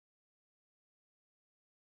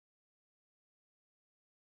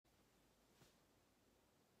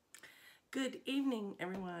Good evening,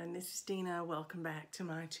 everyone. This is Dina. Welcome back to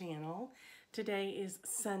my channel. Today is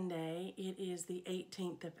Sunday. It is the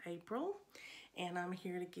 18th of April, and I'm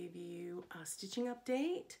here to give you a stitching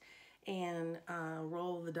update and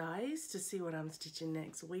roll the dice to see what I'm stitching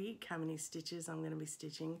next week, how many stitches I'm going to be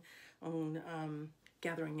stitching on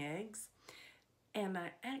gathering eggs. And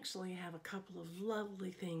I actually have a couple of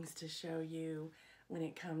lovely things to show you when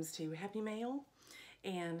it comes to Happy Mail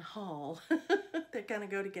and haul. They kind of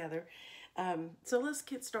go together. So let's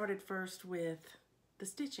get started first with the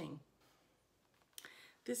stitching.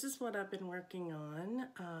 This is what I've been working on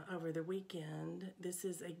over the weekend. This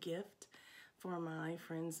is a gift for my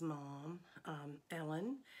friend's mom,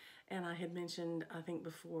 Ellen. And I had mentioned, I think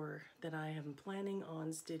before, that I am planning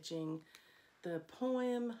on stitching the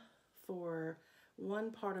poem for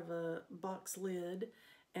one part of a box lid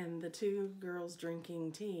and the two girls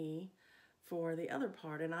drinking tea for the other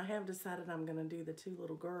part. And I have decided I'm going to do the two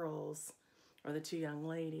little girls, or the two young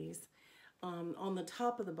ladies, on the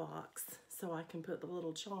top of the box, so I can put the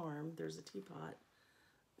little charm. There's a teapot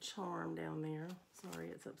charm down there. Sorry,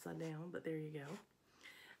 it's upside down, but there you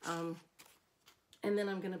go. And then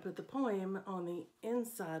I'm going to put the poem on the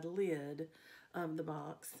inside lid of the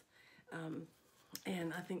box.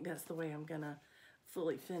 And I think that's the way I'm going to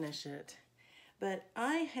fully finish it. But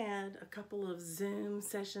I had a couple of Zoom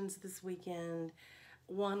sessions this weekend.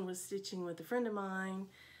 One was stitching with a friend of mine,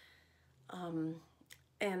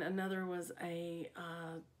 and another was a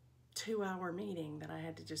 2-hour meeting that I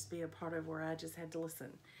had to just be a part of, where I just had to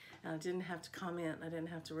listen. And I didn't have to comment. I didn't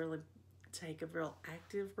have to really take a real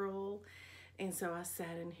active role. And so I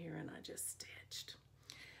sat in here and I just stitched.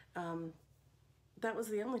 That was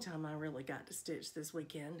the only time I really got to stitch this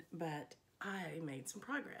weekend, but I made some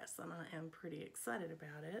progress and I am pretty excited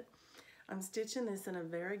about it. I'm stitching this in a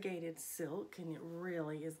variegated silk, and it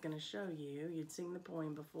really is going to show you. You'd seen the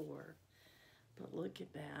poem before, but look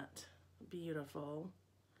at that beautiful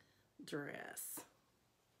dress.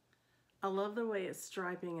 I love the way it's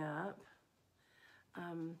striping up.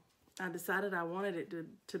 I decided I wanted it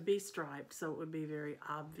to be striped so it would be very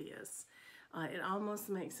obvious. It almost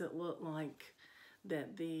makes it look like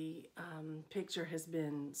that the picture has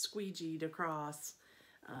been squeegeed across,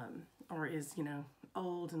 or is, you know,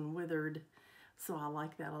 old and withered. So I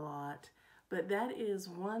like that a lot. But that is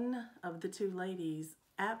one of the two ladies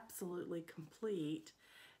absolutely complete,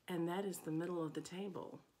 and that is the middle of the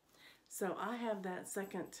table. So I have that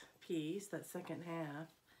second piece, that second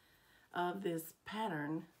half of this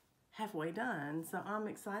pattern halfway done. So I'm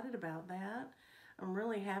excited about that. I'm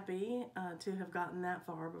really happy to have gotten that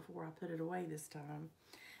far before I put it away this time.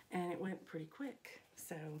 And it went pretty quick,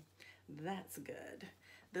 so that's good.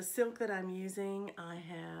 The silk that I'm using, I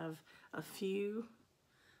have a few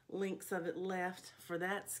links of it left for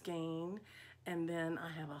that skein, and then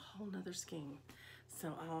I have a whole nother skein.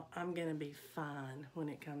 So I'm gonna be fine when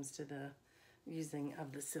it comes to the using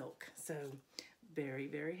of the silk. So very,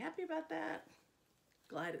 very happy about that.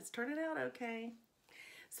 Glad it's turning out okay.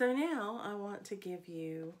 So now I want to give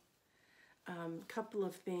you a couple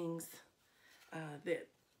of things that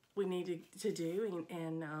we need to do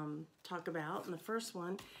and talk about. And the first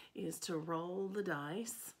one is to roll the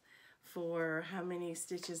dice for how many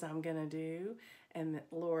stitches I'm going to do. And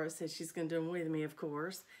Laura said she's going to do them with me, of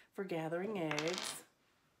course, for gathering eggs.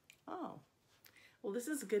 Oh, well, this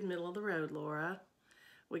is a good middle of the road, Laura.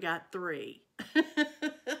 We got 3.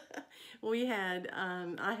 We had,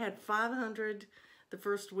 I had 500 the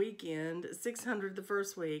first weekend, 600 the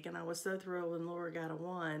first week, and I was so thrilled when Laura got a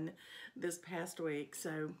 1 this past week.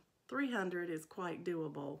 So 300 is quite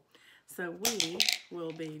doable. So we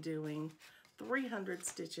will be doing 300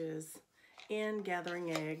 stitches in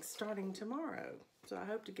gathering eggs starting tomorrow. So I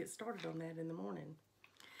hope to get started on that in the morning.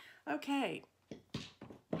 Okay,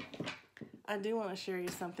 I do want to share you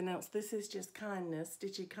something else. This is just kindness,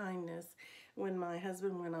 stitchy kindness. When my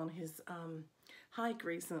husband went on his hike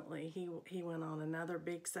recently, he went on another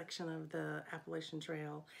big section of the Appalachian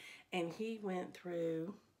Trail, and he went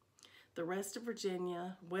through the rest of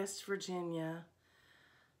Virginia, West Virginia,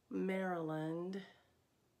 Maryland,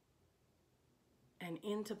 and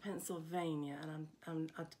into Pennsylvania.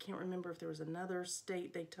 And I can't remember if there was another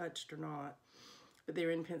state they touched or not, but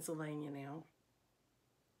they're in Pennsylvania now.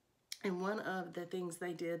 And one of the things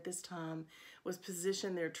they did this time was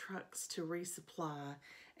position their trucks to resupply.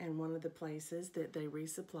 And one of the places that they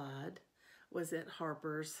resupplied was at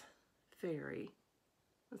Harper's Ferry.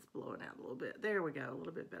 It's blowing out a little bit. There we go, a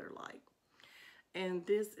little bit better light. And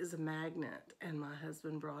this is a magnet, and my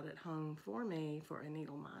husband brought it home for me for a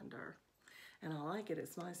needle minder. And I like it.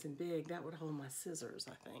 It's nice and big. That would hold my scissors,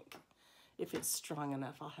 I think. If it's strong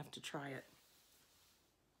enough, I'll have to try it.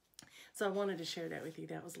 So I wanted to share that with you.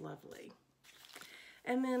 That was lovely.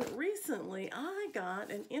 And then recently I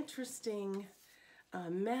got an interesting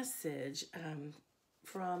message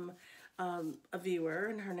from a viewer,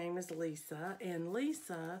 and her name is Lisa. And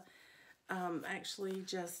Lisa actually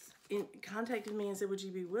just contacted me and said, would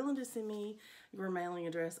you be willing to send me your mailing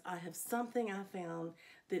address? I have something I found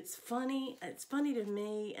that's funny. It's funny to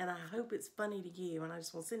me, and I hope it's funny to you, and I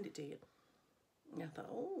just want to send it to you. And I thought,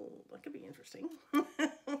 oh, that could be interesting.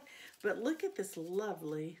 But look at this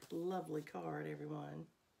lovely, lovely card, everyone.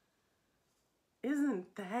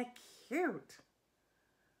 Isn't that cute?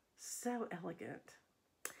 So elegant.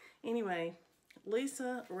 Anyway,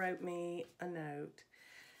 Lisa wrote me a note,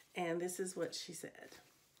 and this is what she said.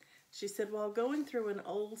 She said, while going through an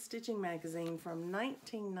old stitching magazine from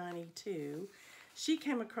 1992, she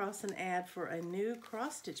came across an ad for a new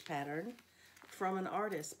cross-stitch pattern from an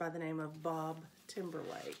artist by the name of Bob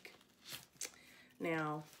Timberlake.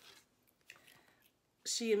 Now,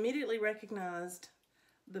 she immediately recognized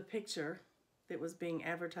the picture that was being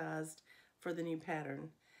advertised for the new pattern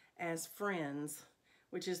as Friends,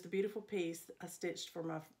 which is the beautiful piece I stitched for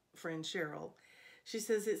my friend Cheryl. She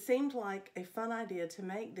says, it seemed like a fun idea to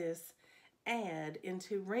make this ad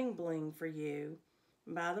into ring bling for you.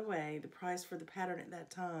 By the way, the price for the pattern at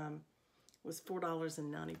that time was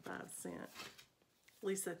 $4.95.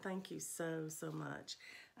 Lisa, thank you so, so much.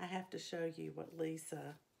 I have to show you what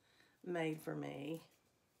Lisa made for me.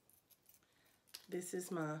 This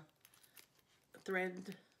is my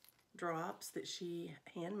thread drops that she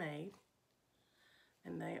handmade.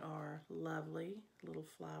 And they are lovely little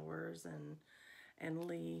flowers and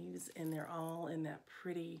leaves, and they're all in that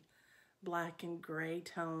pretty black and gray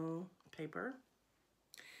tone paper.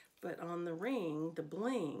 But on the ring, the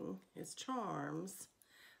bling is charms.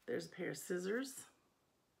 There's a pair of scissors,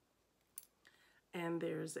 and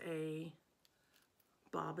there's a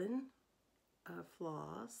bobbin of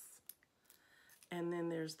floss, and then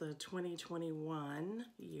there's the 2021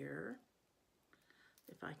 year.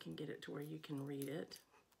 If I can get it to where you can read it.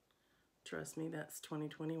 Trust me, that's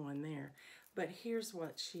 2021 there. But here's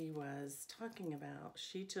what she was talking about.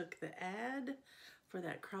 She took the ad for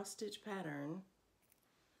that cross-stitch pattern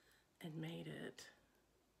and made it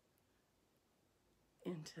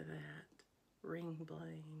into that ring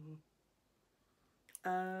bling.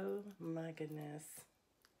 Oh my goodness.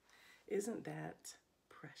 Isn't that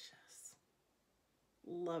precious?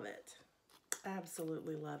 Love it.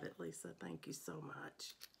 Absolutely love it, Lisa. Thank you so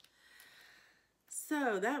much.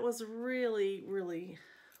 So that was really, really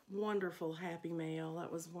wonderful happy mail.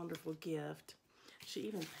 That was a wonderful gift. She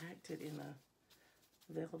even packed it in a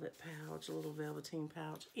velvet pouch, a little velveteen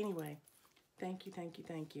pouch. Anyway, thank you, thank you,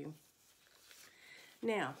 thank you.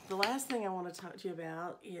 Now, the last thing I want to talk to you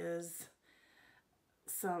about is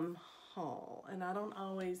some haul. And I don't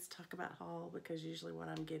always talk about haul because usually what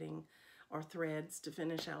I'm getting are threads to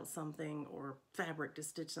finish out something or fabric to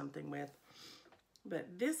stitch something with.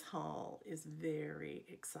 But this haul is very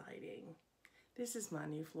exciting. This is my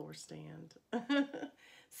new floor stand.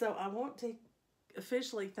 So I want to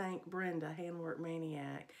officially thank Brenda, Handwork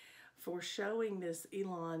Maniac, for showing this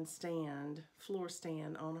Elon stand, floor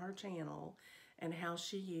stand on her channel and how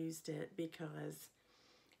she used it, because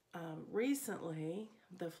recently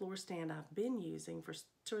the floor stand I've been using for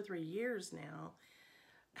 2 or 3 years now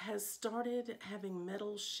has started having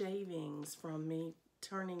metal shavings from me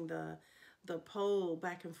turning the pole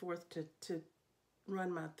back and forth to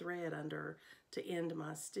run my thread under to end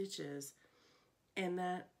my stitches. And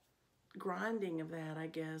that grinding of that, I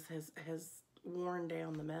guess, has worn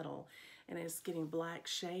down the metal, and it's getting black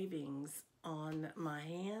shavings on my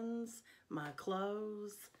hands, my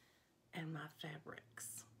clothes, and my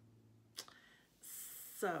fabrics.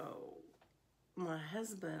 So my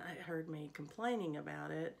husband heard me complaining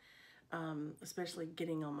about it, especially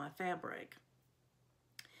getting on my fabric.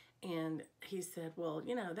 And he said, well,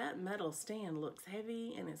 you know, that metal stand looks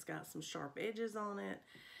heavy and it's got some sharp edges on it.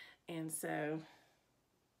 And so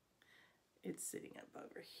it's sitting up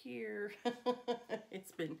over here.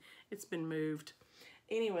 It's been moved.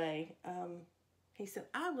 Anyway, he said,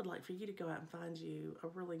 I would like for you to go out and find you a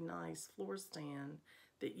really nice floor stand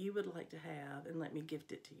that you would like to have and let me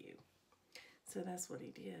gift it to you. So that's what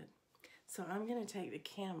he did. So I'm going to take the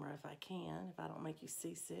camera if I can, if I don't make you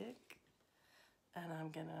seasick. And I'm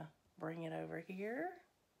going to bring it over here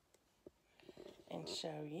and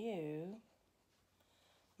show you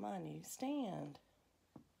my new stand.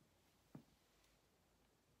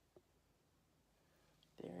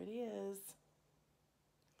 There it is.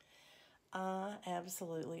 I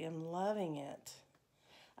absolutely am loving it.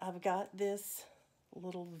 I've got this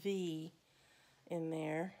little V in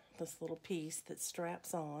there, this little piece that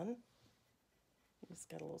straps on. It's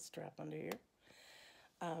got a little strap under here.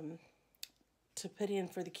 To put in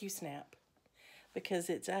for the Q-snap, because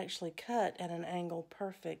it's actually cut at an angle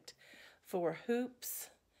perfect for hoops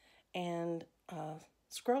and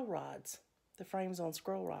scroll rods, the frames on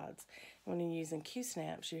scroll rods. When you're using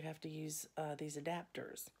Q-snaps, you have to use these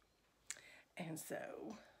adapters. And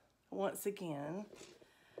so, once again,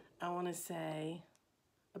 I want to say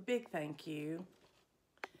a big thank you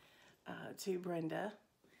to Brenda,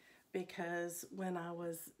 because when I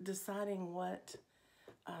was deciding what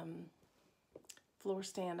floor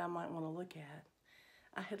stand I might want to look at,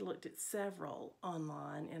 I had looked at several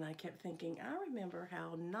online, and I kept thinking, I remember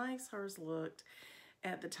how nice hers looked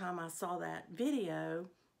at the time I saw that video,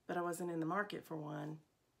 but I wasn't in the market for one.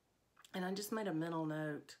 And I just made a mental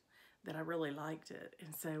note that I really liked it.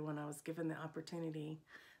 And so when I was given the opportunity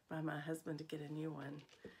by my husband to get a new one,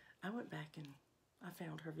 I went back and I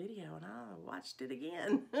found her video and I watched it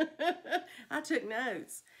again. I took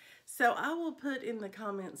notes. So I will put in the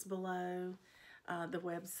comments below the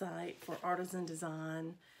website for Artisan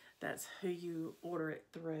Design. That's who you order it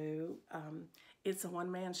through. It's a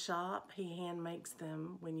one-man shop. He hand makes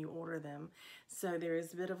them when you order them. So there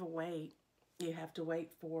is a bit of a wait. You have to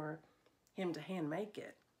wait for him to hand make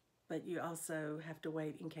it. But you also have to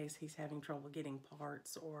wait in case he's having trouble getting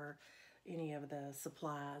parts or any of the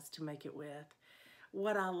supplies to make it with.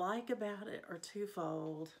 What I like about it are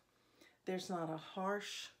twofold. There's not a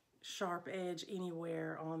harsh, sharp edge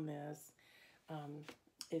anywhere on this.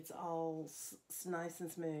 It's all nice and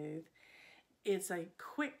smooth. It's a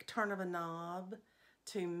quick turn of a knob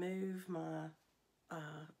to move my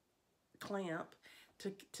clamp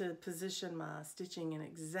to position my stitching in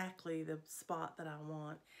exactly the spot that I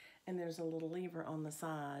want. And there's a little lever on the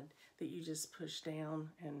side that you just push down,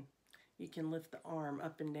 and you can lift the arm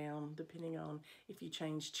up and down depending on if you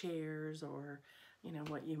change chairs or, you know,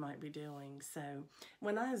 what you might be doing. So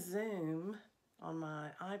when I zoom on my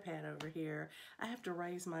iPad over here, I have to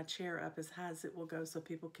raise my chair up as high as it will go so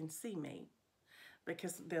people can see me,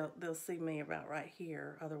 because they'll see me about right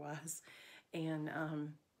here otherwise. And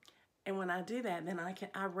when I do that, then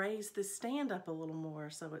I raise the stand up a little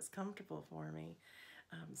more so it's comfortable for me.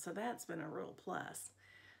 So that's been a real plus.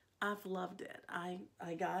 I've loved it. I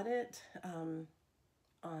got it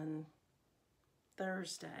on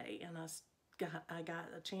Thursday, and I got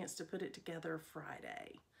a chance to put it together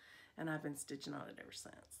Friday, and I've been stitching on it ever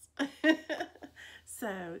since.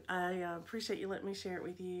 So I appreciate you letting me share it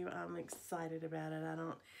with you. I'm excited about it. I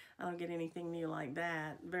don't get anything new like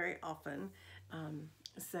that very often.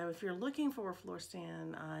 So if you're looking for a floor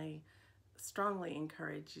stand, I strongly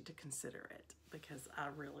encourage you to consider it, because I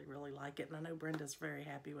really, really like it. And I know Brenda's very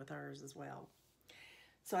happy with hers as well.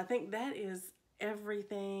 So I think that is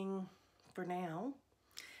everything for now.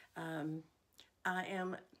 I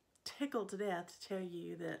am tickled to death to tell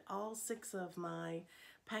you that all 6 of my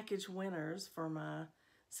package winners for my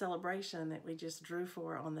celebration that we just drew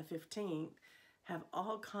for on the 15th have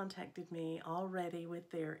all contacted me already with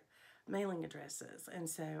their mailing addresses. And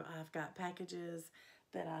so I've got packages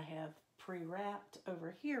that I have pre-wrapped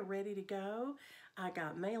over here ready to go. I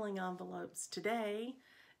got mailing envelopes today,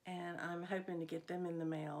 and I'm hoping to get them in the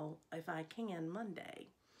mail, if I can, Monday.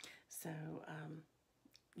 So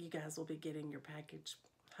you guys will be getting your package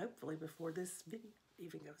hopefully before this video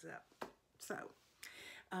even goes up. So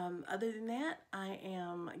other than that, I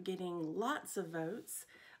am getting lots of votes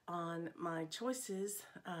on my choices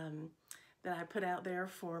that I put out there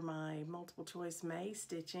for my multiple choice May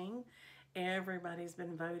stitching. Everybody's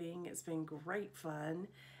been voting. It's been great fun.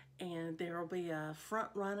 And there will be a front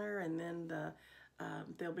runner, and then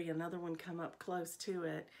there'll be another one come up close to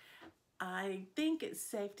it. I think it's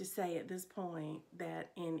safe to say at this point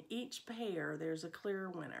that in each pair there's a clear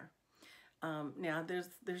winner. Now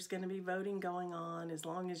there's going to be voting going on as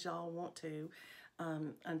long as y'all want to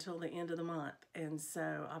until the end of the month, and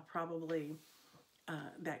so I probably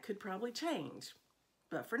that could probably change.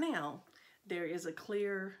 But for now, there is a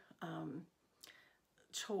clear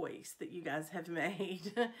choice that you guys have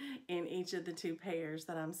made in each of the 2 pairs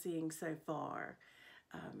that I'm seeing so far.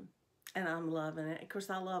 And I'm loving it. Of course,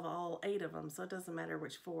 I love all 8 of them, so it doesn't matter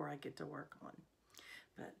which 4 I get to work on.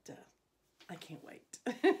 But I can't wait.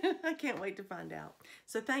 I can't wait to find out.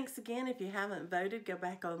 So thanks again. If you haven't voted, go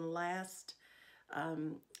back on last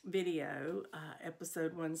video,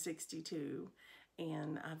 episode 162.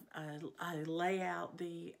 And I lay out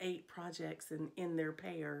the 8 projects in their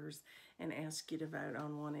pairs and ask you to vote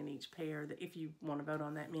on one in each pair. That if you want to vote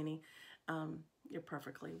on that many, you're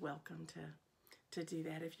perfectly welcome to do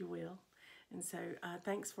that if you will. And so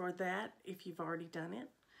thanks for that if you've already done it.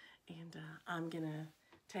 And I'm going to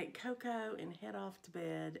take Coco and head off to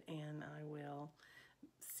bed, and I will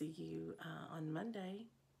see you on Monday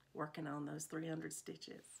working on those 300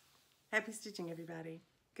 stitches. Happy stitching, everybody.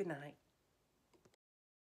 Good night.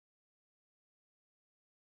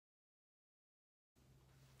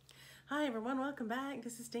 Hi everyone, welcome back.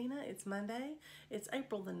 This is Dina. It's Monday. It's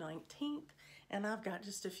April the 19th, and I've got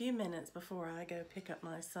just a few minutes before I go pick up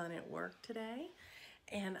my son at work today.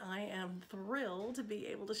 And I am thrilled to be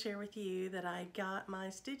able to share with you that I got my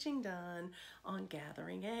stitching done on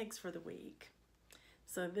gathering eggs for the week.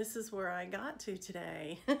 So this is where I got to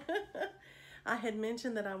today. I had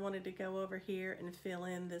mentioned that I wanted to go over here and fill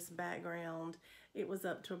in this background. It was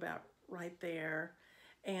up to about right there,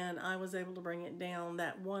 and I was able to bring it down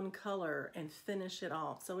that one color and finish it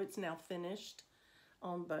off. So it's now finished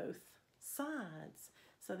on both sides.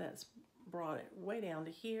 So that's brought it way down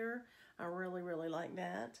to here. I really, really like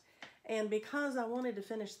that. And because I wanted to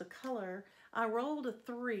finish the color, I rolled a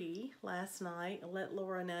 3 last night and let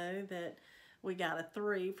Laura know that we got a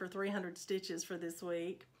 3 for 300 stitches for this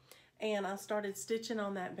week. And I started stitching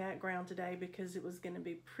on that background today because it was going to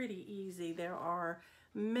be pretty easy. There are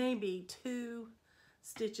maybe 2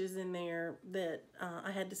 stitches in there that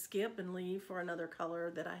I had to skip and leave for another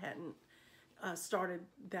color that I hadn't started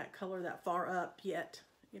that color that far up yet.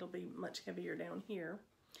 It'll be much heavier down here.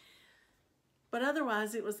 But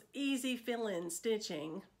otherwise, it was easy fill-in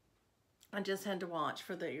stitching. I just had to watch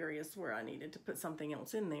for the areas where I needed to put something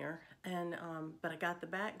else in there. And but I got the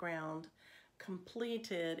background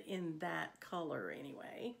completed in that color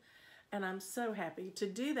anyway. And I'm so happy to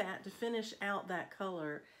do that, to finish out that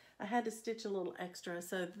color. I had to stitch a little extra.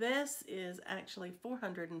 So this is actually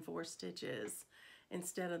 404 stitches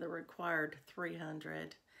instead of the required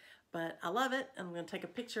 300. But I love it. I'm going to take a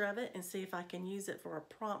picture of it and see if I can use it for a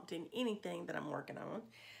prompt in anything that I'm working on.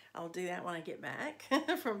 I'll do that when I get back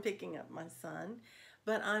from picking up my son.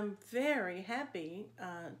 But I'm very happy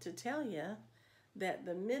to tell you that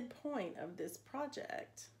the midpoint of this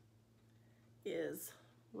project is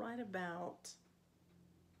right about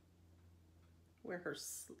where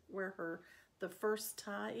the first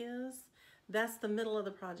tie is. That's the middle of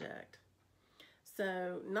the project.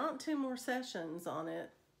 So not 2 more sessions on it,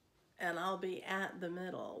 and I'll be at the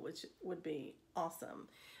middle, which would be awesome.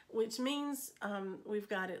 Which means we've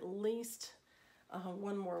got at least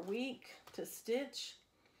 1 more week to stitch,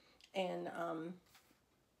 and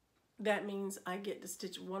that means I get to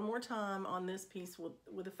stitch 1 more time on this piece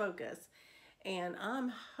with a focus. And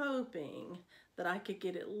I'm hoping that I could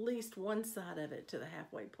get at least one side of it to the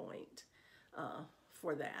halfway point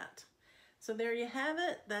for that. So there you have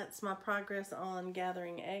it. That's my progress on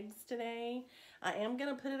gathering eggs today. I am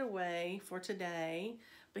going to put it away for today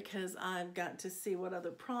because I've got to see what other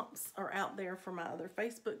prompts are out there for my other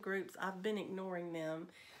Facebook groups. I've been ignoring them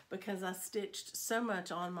because I stitched so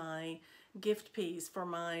much on my gift piece for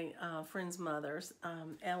my friend's mother's,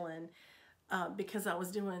 Ellen, because I was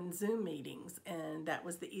doing Zoom meetings, and that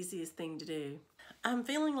was the easiest thing to do. I'm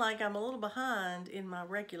feeling like I'm a little behind in my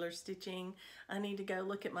regular stitching. I need to go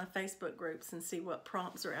look at my Facebook groups and see what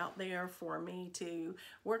prompts are out there for me to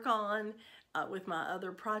work on with my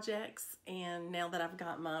other projects. And now that I've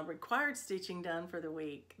got my required stitching done for the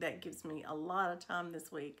week, that gives me a lot of time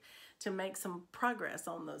this week to make some progress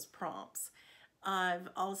on those prompts. I've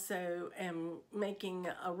also am making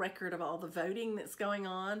a record of all the voting that's going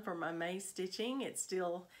on for my May stitching. It's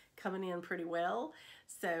still coming in pretty well,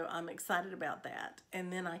 so I'm excited about that.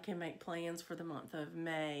 And then I can make plans for the month of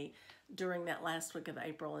May during that last week of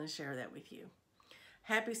April and share that with you.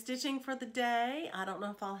 Happy stitching for the day. I don't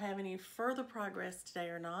know if I'll have any further progress today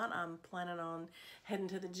or not. I'm planning on heading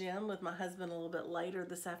to the gym with my husband a little bit later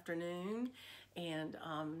this afternoon and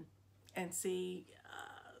see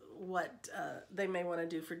what they may want to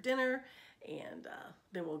do for dinner, and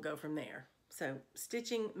then we'll go from there. So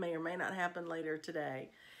stitching may or may not happen later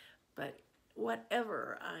today, but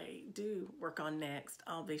whatever I do work on next,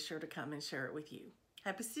 I'll be sure to come and share it with you.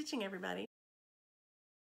 Happy stitching, everybody.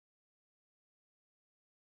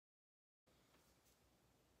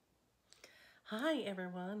 Hi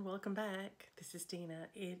everyone, welcome back. This is Dina.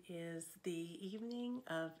 It is the evening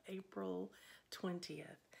of April 20th.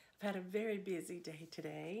 I've had a very busy day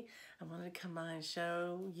today. I wanted to come by and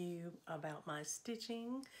show you about my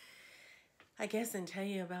stitching, I guess, and tell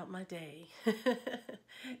you about my day.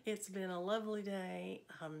 It's been a lovely day.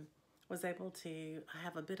 Was able to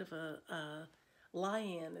have a bit of a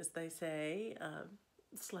lie-in, as they say.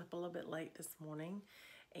 Slept a little bit late this morning,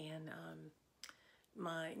 and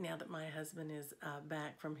now that my husband is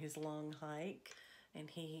back from his long hike, and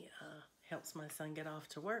he helps my son get off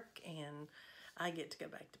to work, and I get to go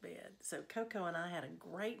back to bed. So Coco and I had a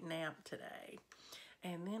great nap today,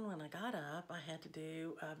 And then when I got up, I had to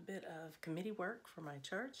do a bit of committee work for my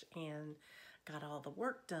church and got all the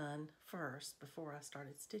work done first before I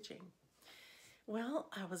started stitching. Well,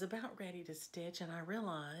 I was about ready to stitch and I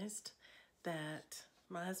realized that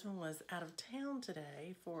my husband was out of town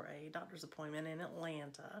today for a doctor's appointment in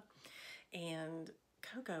Atlanta, and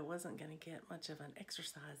Coco wasn't going to get much of an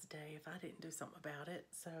exercise day if I didn't do something about it.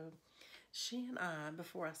 So she and I,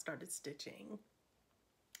 before I started stitching,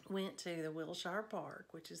 went to the Wilshire Park,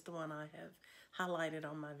 which is the one I have highlighted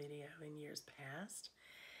on my video in years past.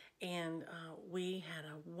 And we had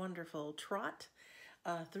a wonderful trot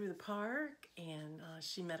through the park, and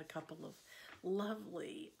she met a couple of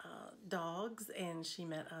lovely dogs, and she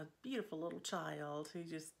met a beautiful little child who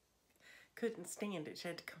just couldn't stand it. She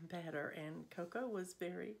had to come pet her, and Coco was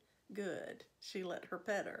very good. She let her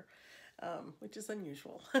pet her, which is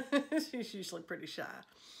unusual. She's usually pretty shy.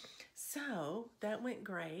 So that went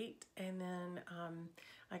great, and then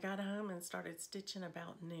I got home and started stitching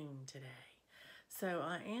about noon today. So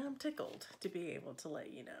I am tickled to be able to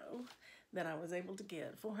let you know that I was able to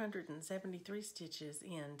get 473 stitches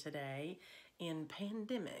in today in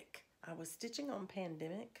Pandemic. I was stitching on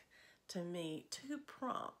Pandemic to meet 2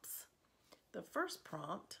 prompts. The first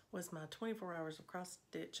prompt was my 24 hours of cross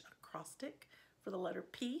stitch acrostic for the letter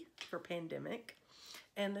P for Pandemic.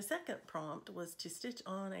 And the second prompt was to stitch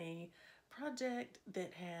on a project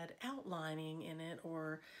that had outlining in it,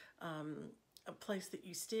 or a place that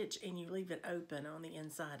you stitch and you leave it open on the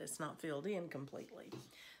inside. It's not filled in completely.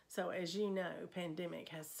 So as you know, Pandemic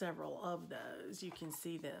has several of those. You can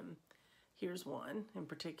see them. Here's one in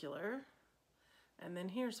particular. And then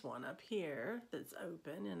here's one up here that's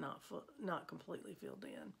open and not completely filled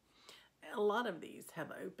in. A lot of these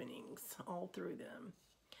have openings all through them.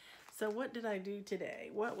 So what did I do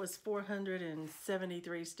today? What was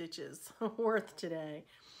 473 stitches worth today?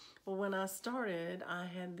 Well, when I started, I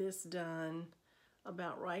had this done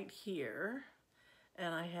about right here,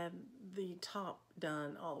 and I had the top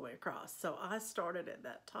done all the way across. So I started at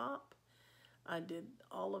that top. I did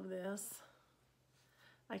all of this.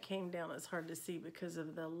 I came down, it's hard to see because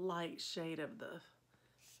of the light shade of the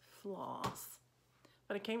floss.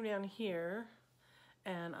 But I came down here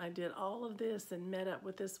and I did all of this and met up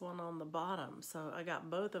with this one on the bottom. So I got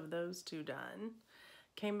both of those 2 done.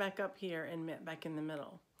 Came back up here and met back in the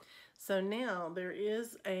middle. So now there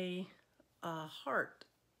is a heart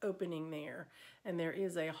opening there, and there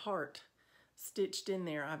is a heart stitched in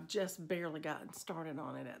there. I've just barely gotten started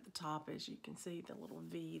on it at the top. As you can see, the little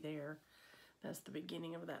V there, that's the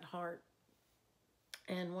beginning of that heart.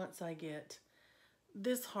 And once I get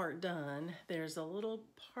this heart done, there's a little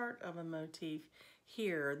part of a motif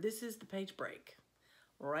here. This is the page break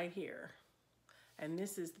right here, and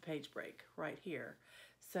this is the page break right here.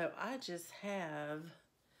 So I just have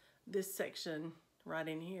this section right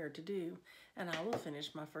in here to do, and I will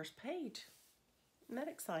finish my first page. Isn't that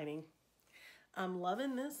exciting? I'm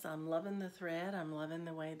loving this. I'm loving the thread. I'm loving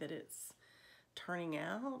the way that it's turning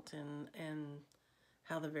out and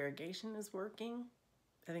how the variegation is working.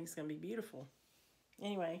 I think it's going to be beautiful.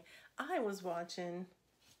 Anyway, I was watching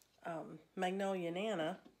Magnolia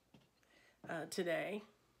Nana today,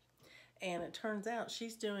 and it turns out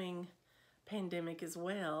she's doing Pandemic as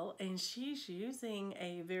well, and she's using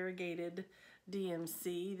a variegated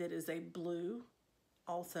DMC that is a blue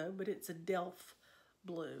also, but it's a Delft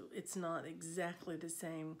blue. It's not exactly the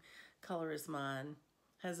same color as mine.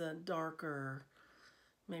 Has a darker,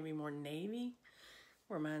 maybe more navy,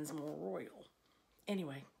 where mine's more royal.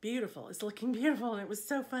 Anyway, beautiful. It's looking beautiful, and it was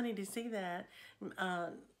so funny to see that.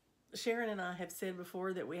 Sharon and I have said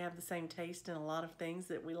before that we have the same taste in a lot of things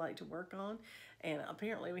that we like to work on, and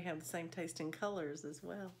apparently we have the same taste in colors as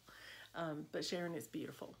well. But Sharon, it's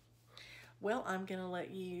beautiful. Well, I'm going to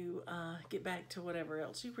let you get back to whatever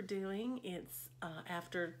else you were doing. It's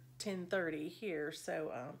after 10:30 here,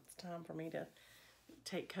 so it's time for me to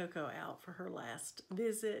take Coco out for her last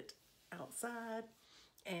visit outside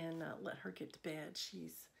and let her get to bed.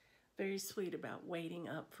 She's very sweet about waiting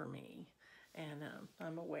up for me, and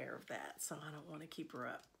I'm aware of that, so I don't want to keep her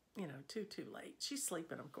up, you know, too late. She's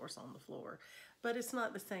sleeping, of course, on the floor, but it's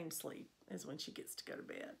not the same sleep as when she gets to go to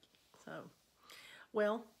bed. So,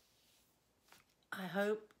 well, I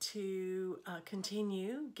hope to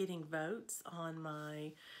continue getting votes on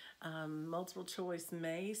my multiple choice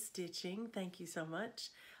May stitching. Thank you so much,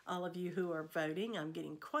 all of you who are voting. I'm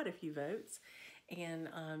getting quite a few votes, and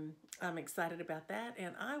I'm excited about that.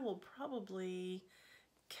 And I will probably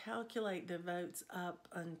calculate the votes up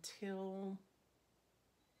until,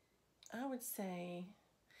 I would say,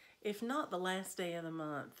 if not the last day of the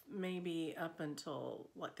month, maybe up until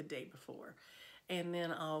like the day before. and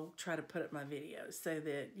then I'll try to put up my videos so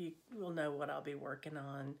that you will know what I'll be working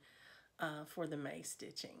on for the May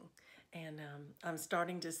stitching. And I'm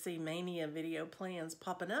starting to see Mania video plans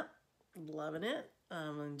popping up. Loving it.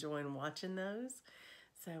 I'm enjoying watching those.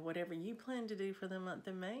 So whatever you plan to do for the month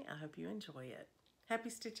of May, I hope you enjoy it. Happy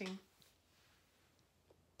stitching.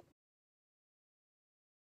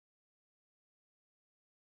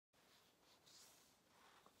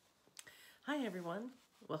 Hi everyone,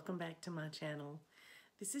 welcome back to my channel.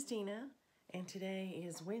 This is Dina, and today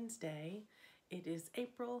is Wednesday. It is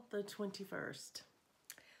April the 21st.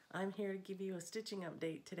 I'm here to give you a stitching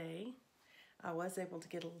update today. I was able to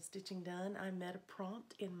get a little stitching done. I met a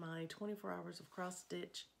prompt in my 24 hours of cross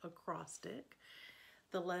stitch acrostic.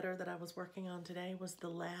 The letter that I was working on today was the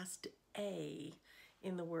last A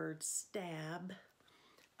in the word stab.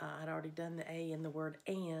 I'd already done the A in the word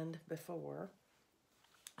and before.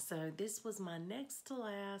 So this was my next to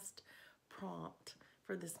last prompt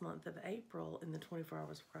for this month of April in the 24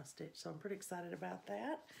 hours of cross stitch. So I'm pretty excited about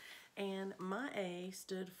that. And my A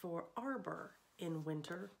stood for Arbor in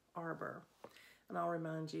winter, Arbor. And I'll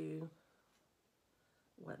remind you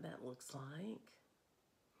what that looks like.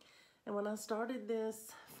 And when I started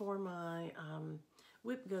this for my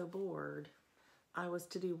Whip Go board, I was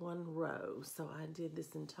to do one row. So I did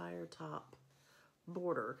this entire top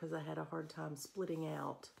border because I had a hard time splitting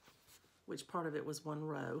out which part of it was one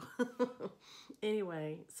row.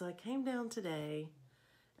 Anyway, so I came down today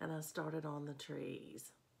and I started on the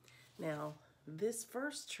trees. Now, this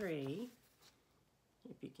first tree,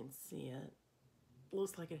 if you can see it,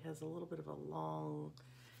 looks like it has a little bit of a long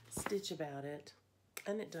stitch about it.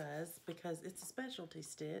 And it does, because it's a specialty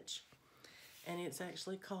stitch. And it's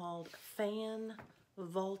actually called fan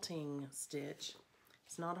vaulting stitch.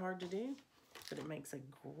 It's not hard to do, but it makes a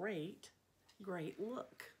great, great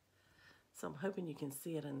look. So I'm hoping you can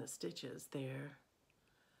see it in the stitches there.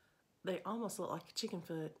 They almost look like a chicken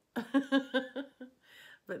foot.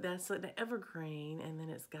 But that's an evergreen, and then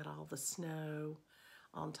it's got all the snow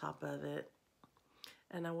on top of it.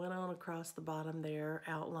 And I went on across the bottom there,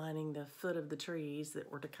 outlining the foot of the trees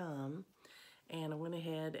that were to come. And I went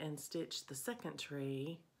ahead and stitched the second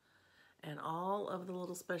tree and all of the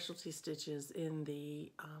little specialty stitches in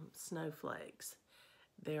the snowflakes.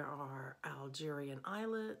 There are Algerian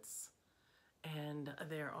eyelets, and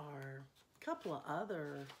there are a couple of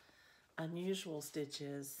other unusual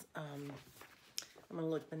stitches. I'm going to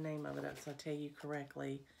look the name of it up so I tell you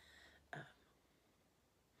correctly.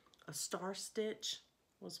 A star stitch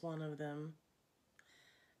was one of them.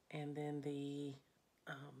 And then the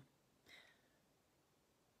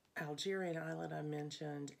Algerian eyelet I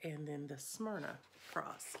mentioned, and then the Smyrna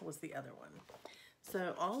cross was the other one.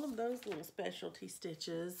 So all of those little specialty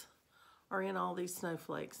stitches are in all these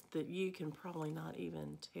snowflakes that you can probably not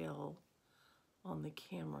even tell on the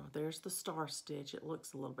camera. There's the star stitch. It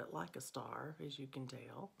looks a little bit like a star, as you can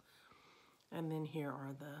tell. And then here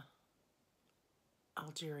are the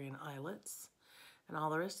Algerian eyelets. And all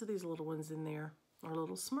the rest of these little ones in there are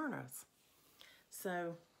little Smyrnas.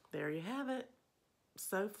 So there you have it.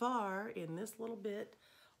 So far, in this little bit,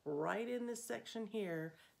 right in this section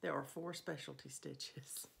here, there are 4 specialty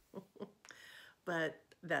stitches. But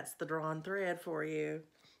that's the drawn thread for you.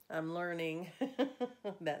 I'm learning.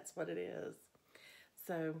 That's what it is.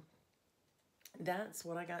 So that's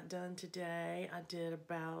what I got done today. I did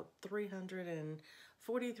about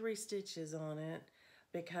 343 stitches on it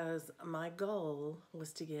because my goal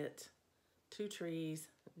was to get 2 trees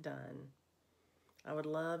done. I would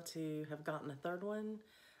love to have gotten a third one,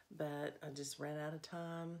 but I just ran out of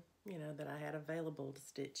time, you know, that I had available to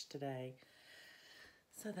stitch today.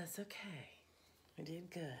 So that's okay. I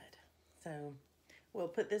did good. So we'll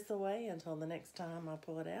put this away until the next time I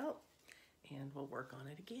pull it out, and we'll work on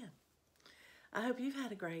it again. I hope you've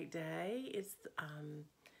had a great day. It's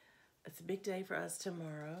a big day for us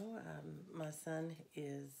tomorrow. My son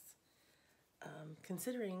is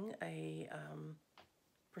considering a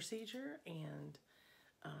procedure, and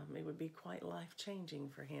it would be quite life-changing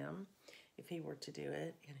for him if he were to do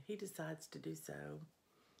it. And if he decides to do so,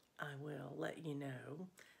 I will let you know.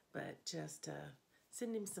 But just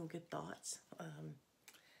send him some good thoughts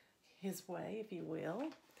his way, if you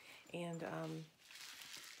will. And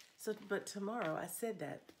but tomorrow, I said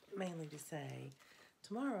that mainly to say,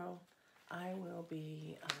 tomorrow I will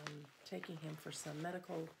be taking him for some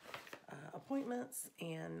medical appointments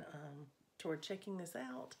and toward checking this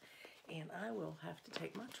out. And I will have to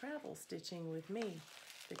take my travel stitching with me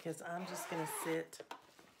because I'm just going to sit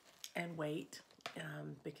and wait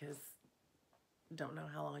because don't know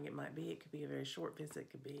how long it might be. It could be a very short visit. It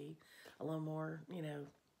could be a little more, you know,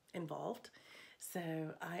 involved. So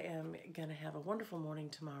I am going to have a wonderful morning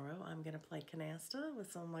tomorrow. I'm going to play canasta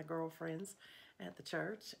with some of my girlfriends at the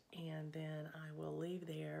church, and then I will leave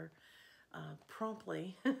there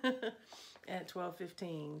promptly at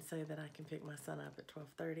 12:15 so that I can pick my son up at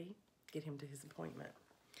 12:30, get him to his appointment,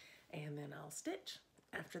 and then I'll stitch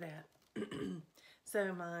after that.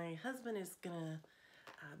 So my husband is going to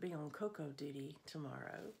be on cocoa duty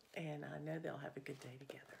tomorrow, and I know they'll have a good day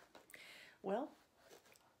together. Well,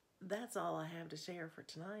 that's all I have to share for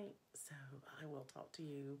tonight, so I will talk to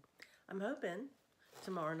you, I'm hoping,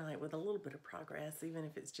 tomorrow night with a little bit of progress, even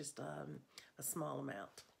if it's just a small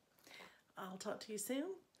amount. I'll talk to you soon,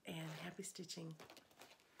 and happy stitching.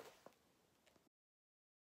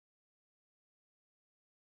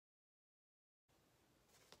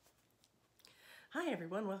 Hi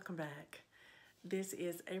everyone, welcome back. This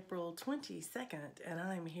is April 22nd, and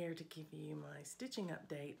I'm here to give you my stitching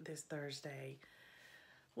update this Thursday.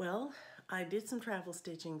 Well, I did some travel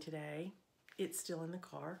stitching today. It's still in the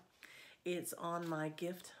car. It's on my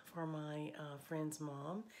gift for my friend's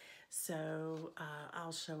mom, so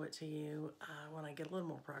I'll show it to you when I get a little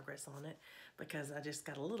more progress on it, because I just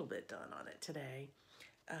got a little bit done on it today.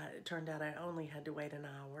 It turned out I only had to wait an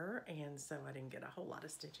hour, and so I didn't get a whole lot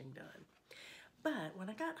of stitching done. But when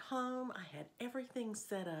I got home, I had everything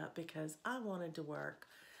set up because I wanted to work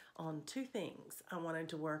on two things. I wanted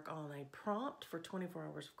to work on a prompt for 24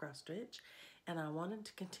 hours of cross stitch, and I wanted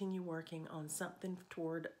to continue working on something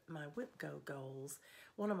toward my whip go goals,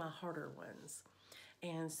 one of my harder ones.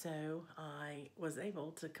 And so I was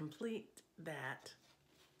able to complete that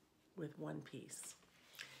with one piece.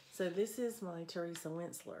 So this is my Teresa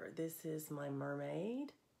Wentzler. This is my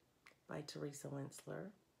Mermaid by Teresa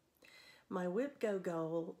Wentzler. My whip go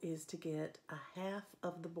goal is to get a half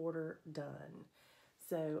of the border done.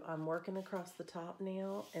 So I'm working across the top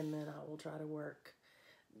now, and then I will try to work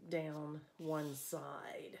down one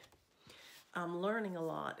side. I'm learning a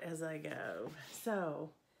lot as I go.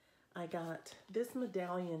 So I got this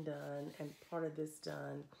medallion done and part of this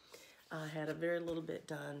done. I had a very little bit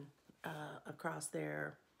done across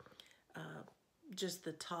there, just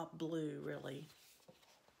the top blue really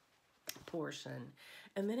portion.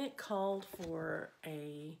 And then it called for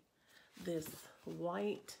this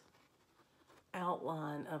white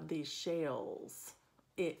outline of these shells.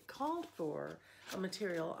 It called for a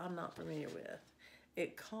material I'm not familiar with.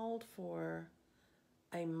 It called for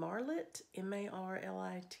a marlitt,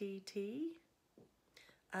 M-A-R-L-I-T-T.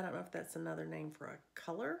 I don't know if that's another name for a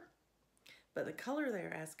color, but the color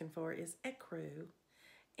they're asking for is ecru,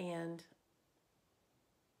 and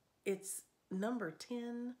it's number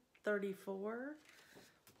 1034.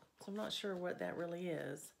 So I'm not sure what that really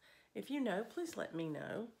is. If you know, please let me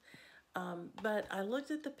know. But I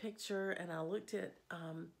looked at the picture and I looked at,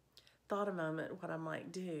 thought a moment what I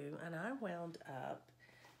might do, and I wound up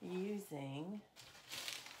using,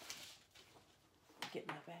 get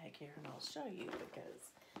my bag here and I'll show you,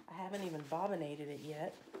 because I haven't even bobbinated it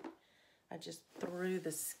yet. I just threw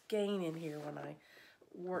the skein in here when I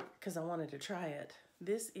worked because I wanted to try it.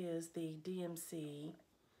 This is the DMC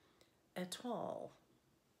Etoile,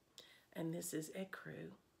 and this is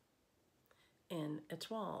ecru in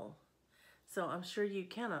Etoile. So I'm sure you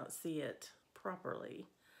cannot see it properly,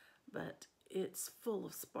 but it's full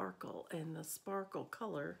of sparkle, and the sparkle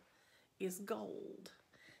color is gold.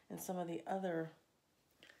 And some of the other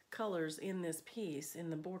colors in this piece in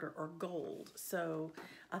the border are gold. So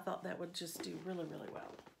I thought that would just do really, really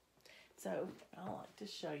well. So I'd like to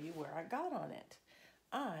show you where I got on it.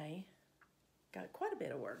 I got quite a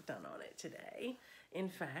bit of work done on it today. In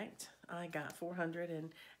fact, I got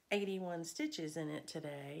 481 stitches in it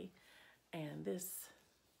today, and this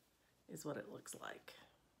is what it looks like.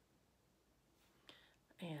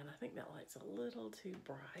 And I think that light's a little too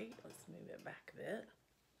bright. Let's move it back a bit.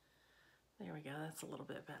 There we go, that's a little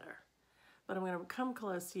bit better. But I'm going to come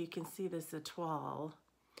close so you can see this etoile.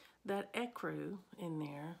 That ecru in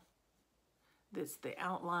there, that's the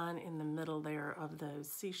outline in the middle there of those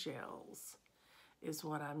seashells, is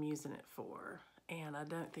what I'm using it for. And I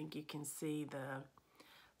don't think you can see the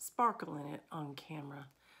sparkle in it on camera,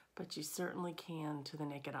 but you certainly can to the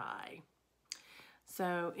naked eye.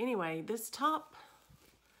 So anyway, this top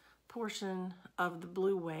portion of the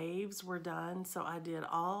blue waves were done, so I did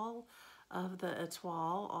all of the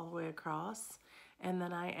etoile all the way across, and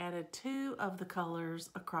then I added 2 of the colors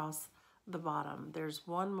across the bottom. There's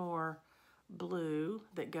one more blue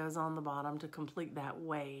that goes on the bottom to complete that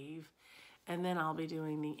wave, and then I'll be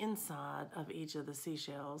doing the inside of each of the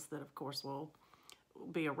seashells that of course will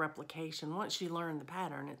be a replication. Once you learn the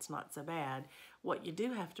pattern, it's not so bad. What you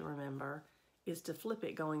do have to remember is to flip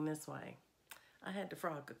it going this way. I had to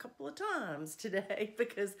frog a couple of times today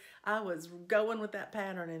because I was going with that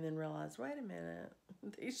pattern and then realized, wait a minute,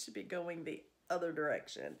 these should be going the other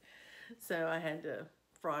direction. So I had to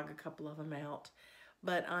frog a couple of them out.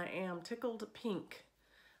 But I am tickled pink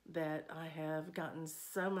that I have gotten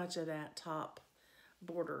so much of that top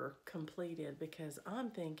border completed, because I'm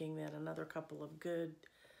thinking that another couple of good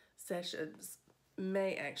sessions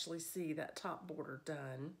may actually see that top border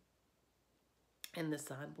done. And the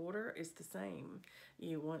side border is the same.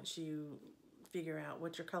 Once you figure out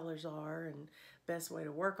what your colors are and best way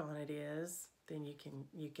to work on it is, then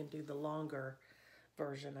you can do the longer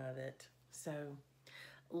version of it. So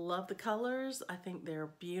love the colors. I think they're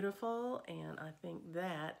beautiful, and I think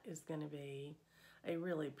that is going to be a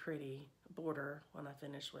really pretty border when I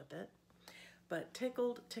finish with it. But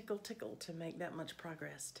tickled to make that much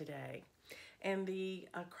progress today. And the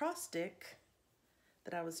acrostic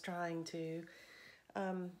that I was trying to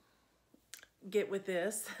get with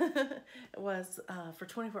this was for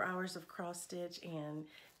 24 hours of cross stitch, and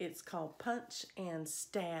it's called Punch and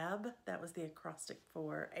Stab. That was the acrostic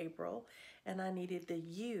for April, and I needed the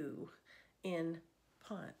U in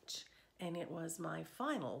punch, and it was my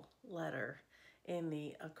final letter in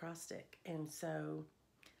the acrostic, and so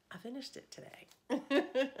I finished it today.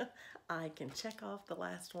 I can check off the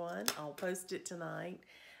last one. I'll post it tonight.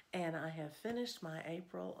 And I have finished my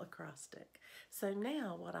April acrostic. So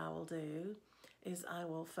now what I will do is I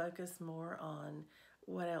will focus more on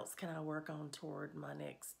what else can I work on toward my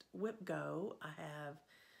next whip go. I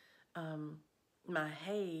have my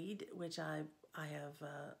Haid, which I have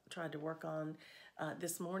tried to work on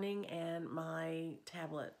this morning, and my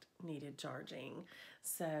tablet needed charging.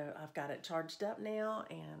 So I've got it charged up now,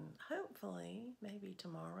 and hopefully maybe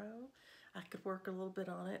tomorrow I could work a little bit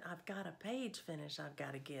on it. I've got a page finish I've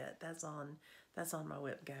got to get. That's on my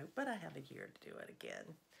whip go, but I have a year to do it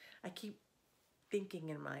again. I keep thinking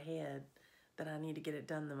in my head that I need to get it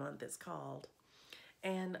done the month it's called.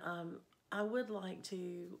 And I would like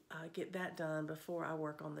to get that done before I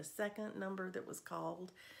work on the second number that was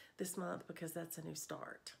called this month, because that's a new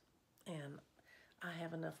start. And I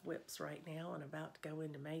have enough whips right now and about to go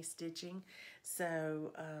into May stitching.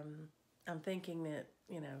 So I'm thinking that,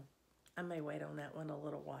 I may wait on that one a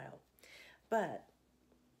little while. But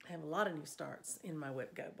I have a lot of new starts in my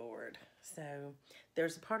whip go board. So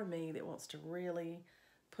there's a part of me that wants to really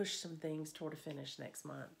push some things toward a finish next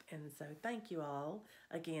month. And so thank you all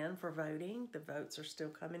again for voting. The votes are still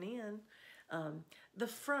coming in. The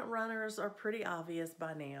front runners are pretty obvious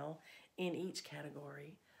by now in each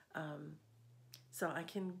category. So I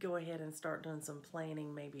can go ahead and start doing some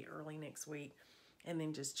planning maybe early next week, and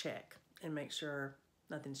then just check and make sure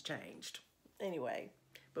nothing's changed. Anyway,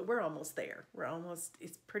 but we're almost there.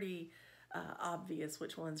 It's pretty obvious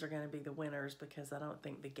which ones are going to be the winners, because I don't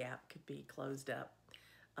think the gap could be closed up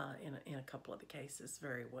in a couple of the cases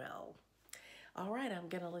very well. All right, I'm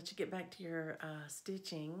going to let you get back to your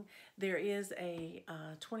stitching. There is a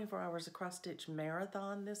 24 hours of cross stitch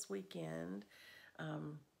marathon this weekend.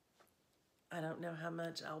 I don't know how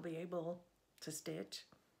much I'll be able to stitch,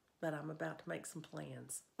 but I'm about to make some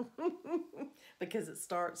plans because it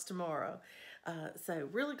starts tomorrow. So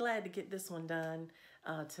really glad to get this one done,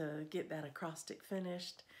 to get that acrostic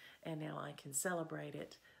finished, and now I can celebrate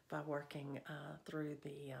it by working through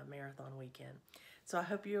the marathon weekend. So I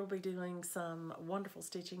hope you'll be doing some wonderful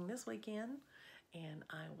stitching this weekend, and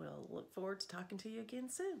I will look forward to talking to you again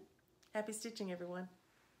soon. Happy stitching, everyone.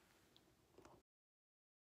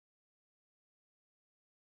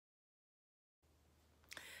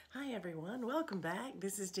 Hi everyone, welcome back.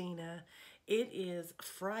 This is Gina. It is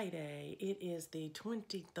Friday. It is the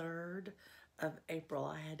 23rd of April.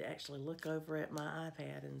 I had to actually look over at my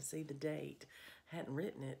iPad and see the date. I hadn't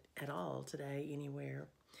written it at all today anywhere.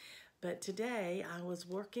 But today I was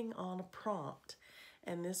working on a prompt,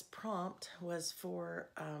 and this prompt was for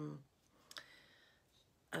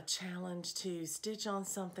a challenge to stitch on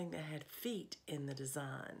something that had feet in the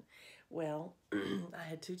design. Well, I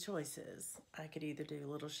had two choices. I could either do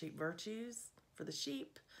Little Sheep Virtues for the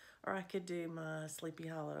sheep, or I could do my Sleepy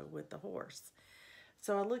Hollow with the horse.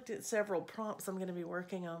 So I looked at several prompts I'm going to be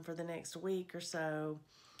working on for the next week or so,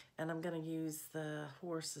 and I'm going to use the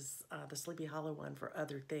horse's, the Sleepy Hollow one, for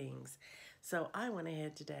other things. So I went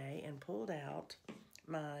ahead today and pulled out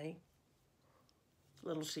my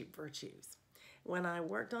Little Sheep Virtues. When I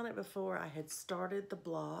worked on it before, I had started the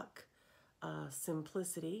block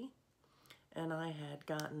Simplicity, and I had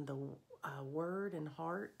gotten the word and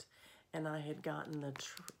heart, and I had gotten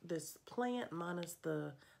this plant minus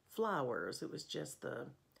the flowers. It was just the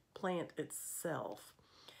plant itself.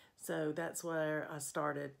 So that's where I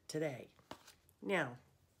started today. Now,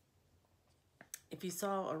 If you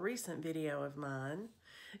saw a recent video of mine,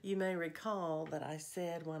 you may recall that I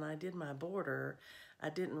said when I did my border, I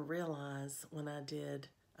didn't realize when I did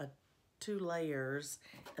 2 layers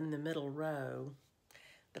in the middle row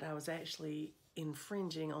that I was actually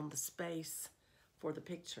infringing on the space for the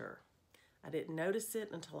picture. I didn't notice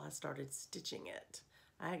it until I started stitching it.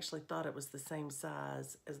 I actually thought it was the same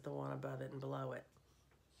size as the one above it and below it.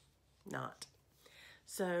 Not.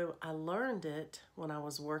 So I learned it when I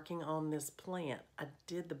was working on this plant. I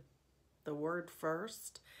did the word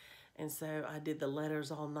first, and so I did the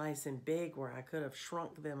letters all nice and big where I could have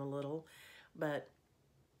shrunk them a little, but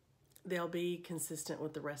they'll be consistent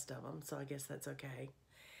with the rest of them, so I guess that's okay.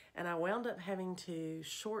 And I wound up having to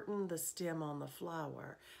shorten the stem on the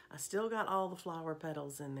flower. I still got all the flower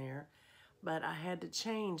petals in there, but I had to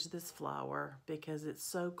change this flower because it's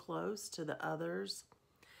so close to the others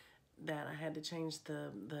that I had to change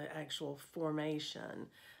the actual formation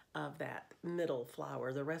of that middle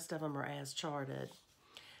flower. The rest of them are as charted.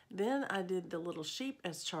 Then I did the little sheep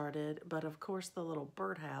as charted, but of course the little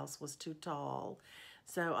birdhouse was too tall.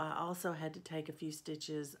 So I also had to take a few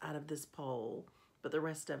stitches out of this pole, but the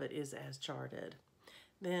rest of it is as charted.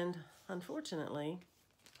 Then, unfortunately,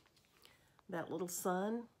 that little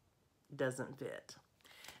sun doesn't fit.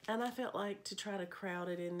 And I felt like to try to crowd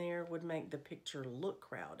it in there would make the picture look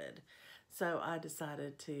crowded. So I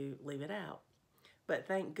decided to leave it out. But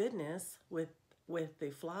thank goodness, with the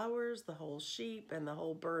flowers, the whole sheep, and the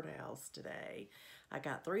whole birdhouse today, I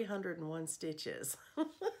got 301 stitches.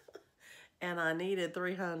 And I needed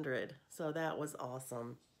 300, so that was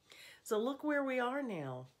awesome. So look where we are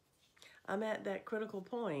now. I'm at that critical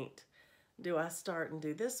point. Do I start and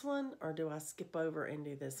do this one, or do I skip over and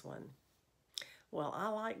do this one? Well, I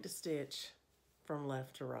like to stitch from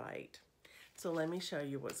left to right. So let me show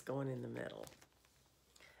you what's going in the middle.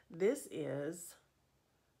 This is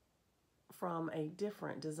from a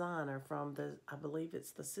different designer from I believe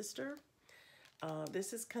it's the sister.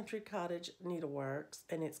 This is Country Cottage Needleworks,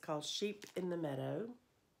 and it's called Sheep in the Meadow.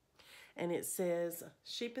 And it says,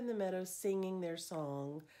 sheep in the meadow singing their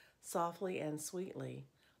song softly and sweetly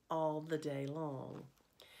all the day long.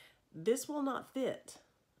 This will not fit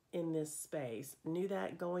in this space. Knew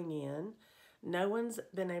that going in. No one's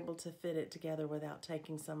been able to fit it together without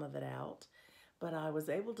taking some of it out, but I was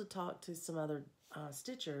able to talk to some other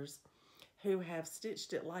stitchers who have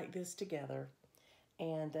stitched it like this together,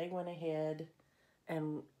 and they went ahead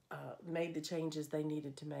and made the changes they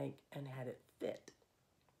needed to make and had it fit.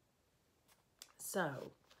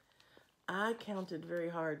 So I counted very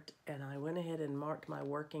hard, and I went ahead and marked my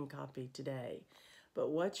working copy today. But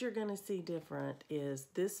what you're going to see different is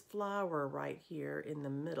this flower right here in the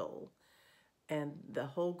middle and the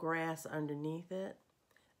whole grass underneath it.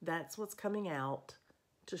 That's what's coming out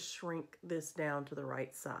to shrink this down to the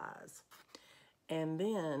right size. And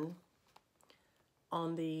then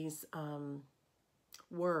on these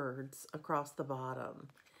words across the bottom,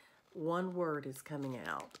 one word is coming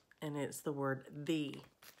out, and it's the word the.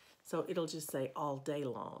 So it'll just say all day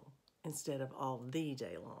long instead of all the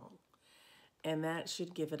day long. And that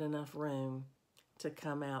should give it enough room to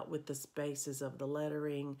come out with the spaces of the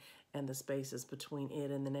lettering and the spaces between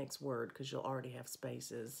it and the next word, because you'll already have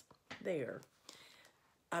spaces there.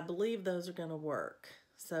 I believe those are going to work.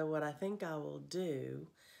 So what I think I will do,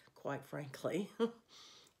 quite frankly,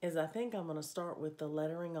 is I think I'm going to start with the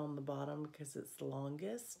lettering on the bottom because it's the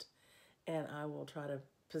longest, and I will try to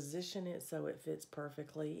position it so it fits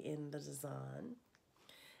perfectly in the design.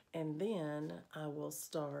 And then I will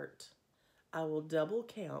double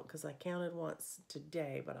count, because I counted once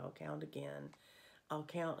today, but I'll count again. I'll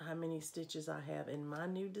count how many stitches I have in my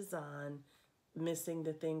new design, missing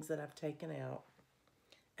the things that I've taken out.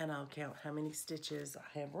 And I'll count how many stitches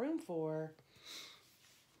I have room for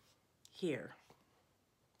here,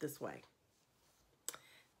 this way.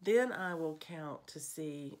 Then I will count to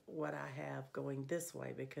see what I have going this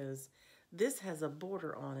way, because this has a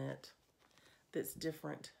border on it that's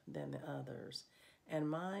different than the others. And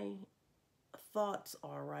my thoughts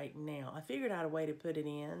are right now, I figured out a way to put it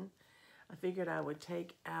in. I figured I would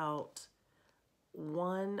take out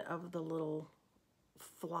one of the little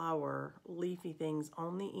flower leafy things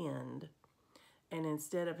on the end, and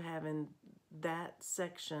instead of having that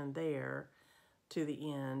section there to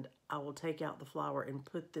the end, I will take out the flower and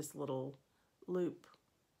put this little loop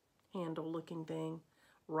handle looking thing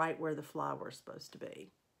right where the flower is supposed to be.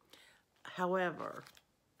 However,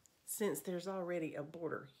 since there's already a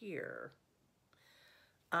border here,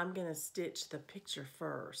 I'm going to stitch the picture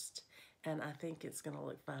first, and I think it's going to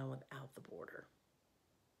look fine without the border.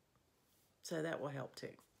 So that will help too.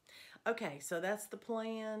 Okay, so that's the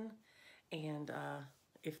plan, and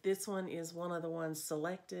if this one is one of the ones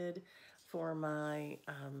selected for my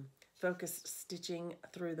focused stitching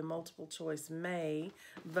through the multiple choice May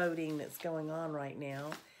voting that's going on right now,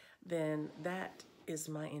 then that is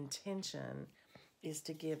my intention, is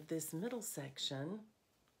to give this middle section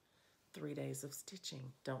 3 days of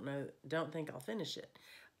stitching. Don't think I'll finish it.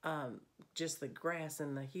 Just the grass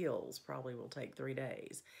and the heels probably will take 3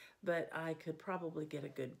 days, but I could probably get a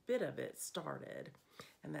good bit of it started,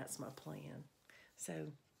 and that's my plan. So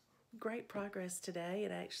great progress today.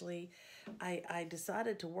 It actually, I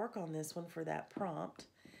decided to work on this one for that prompt,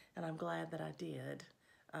 and I'm glad that I did,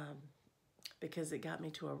 because it got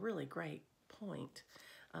me to a really great point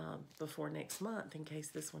before next month in case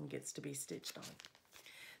this one gets to be stitched on.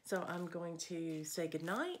 So I'm going to say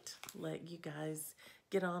goodnight, let you guys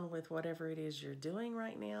get on with whatever it is you're doing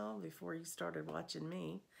right now before you started watching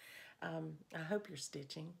me. I hope you're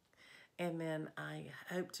stitching. And then I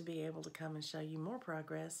hope to be able to come and show you more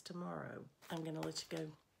progress tomorrow. I'm going to let you go.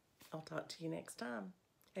 I'll talk to you next time.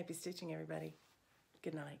 Happy stitching, everybody.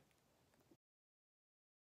 Good night.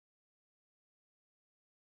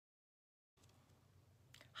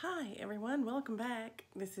 Hi, everyone. Welcome back.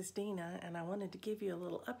 This is Dina, and I wanted to give you a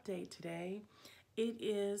little update today. It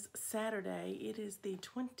is Saturday. It is the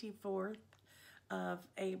 24th of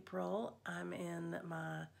April. I'm in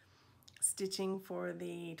my stitching for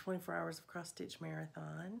the 24 Hours of Cross Stitch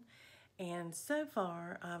Marathon, and so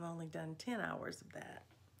far I've only done 10 hours of that.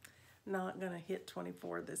 Not gonna hit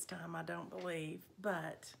 24 this time, I don't believe,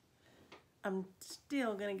 but I'm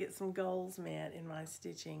still gonna get some goals met in my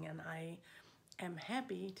stitching, and I am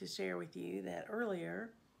happy to share with you that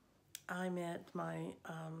earlier I met my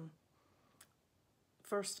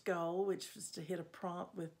first goal, which was to hit a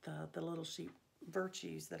prompt with the little sheep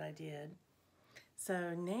virtues that I did.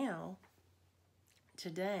 So now,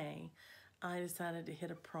 today, I decided to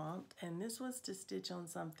hit a prompt, and this was to stitch on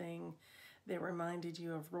something that reminded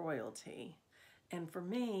you of royalty. And for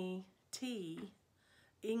me, tea,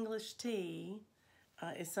 English tea,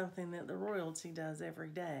 is something that the royalty does every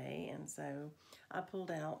day. And so I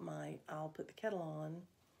pulled out I'll put the kettle on,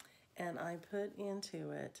 and I put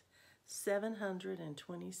into it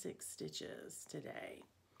 726 stitches today.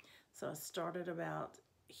 So I started about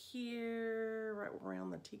here, right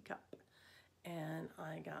around the teacup, and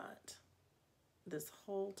I got this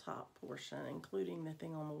whole top portion, including the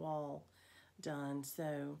thing on the wall, done.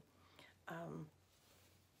 So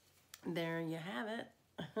there you have it.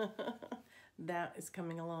 That is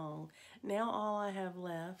coming along. Now all I have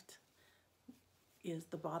left is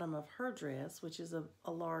the bottom of her dress, which is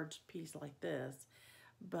a large piece like this,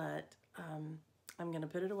 but I'm going to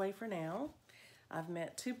put it away for now. I've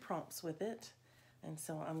met 2 prompts with it, and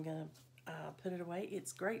so I'm going to put it away.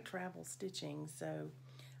 It's great travel stitching, so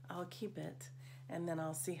I'll keep it, and then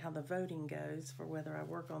I'll see how the voting goes for whether I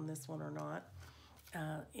work on this one or not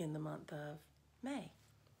in the month of May.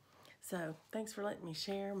 So thanks for letting me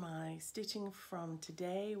share my stitching from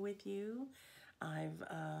today with you. I've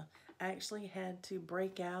actually had to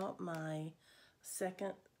break out my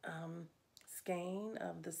second skein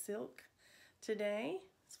of the silk today.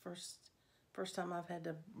 It's first time I've had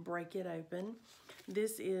to break it open.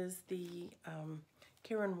 This is the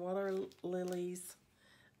Karen Water Lily's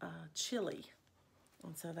chili,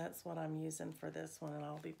 and so that's what I'm using for this one, and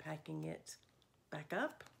I'll be packing it back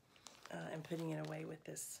up and putting it away with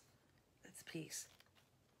this piece.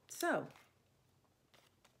 So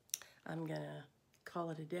I'm gonna call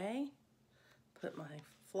it a day, put my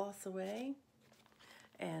floss away,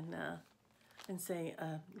 and say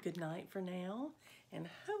good night for now, and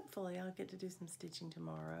hopefully I'll get to do some stitching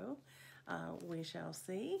tomorrow. We shall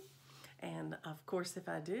see, and of course if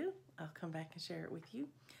I do, I'll come back and share it with you.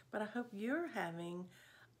 But I hope you're having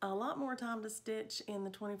a lot more time to stitch in the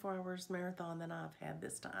 24 Hours Marathon than I've had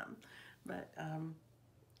this time. But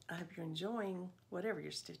I hope you're enjoying whatever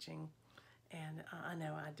you're stitching, and I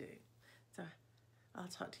know I do. So I'll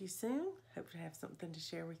talk to you soon. Hope to have something to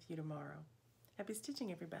share with you tomorrow. Happy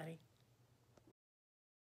stitching, everybody.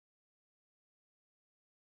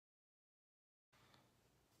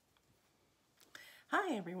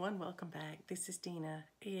 Hi, everyone. Welcome back. This is Dina.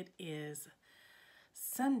 It is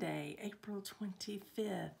Sunday, April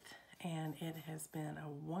 25th, and it has been a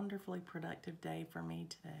wonderfully productive day for me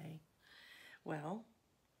today. Well,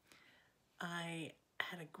 I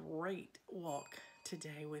had a great walk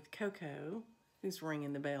today with Coco, who's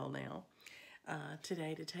ringing the bell now,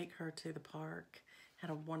 today to take her to the park. Had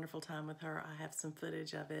a wonderful time with her. I have some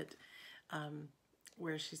footage of it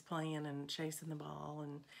where she's playing and chasing the ball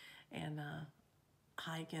and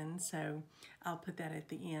hiking, so I'll put that at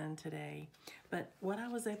the end today. But what I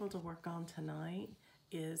was able to work on tonight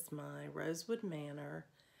is my Rosewood Manor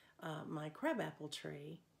my crabapple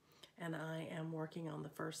tree, and I am working on the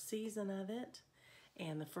first season of it.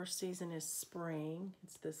 And the first season is spring.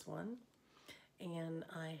 It's this one. And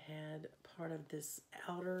I had part of this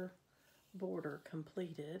outer border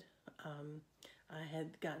completed. I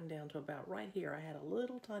had gotten down to about right here. I had a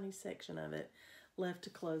little tiny section of it left to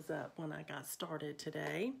close up when I got started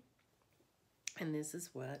today. And this is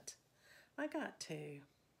what I got to.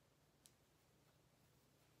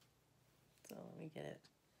 So let me get it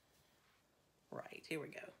right. Here we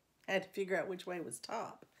go. I had to figure out which way was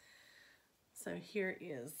top. So here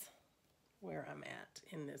is where I'm at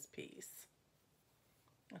in this piece.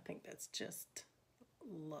 I think that's just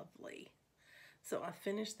lovely. So I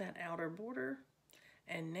finished that outer border,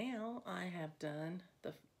 and now I have done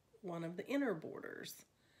one of the inner borders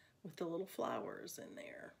with the little flowers in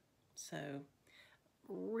there. So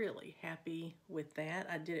really happy with that.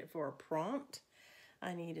 I did it for a prompt.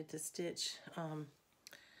 I needed to stitch on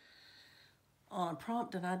a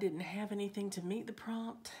prompt, and I didn't have anything to meet the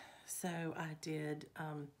prompt, so I did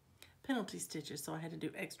penalty stitches, so I had to do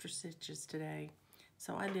extra stitches today.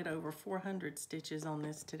 So I did over 400 stitches on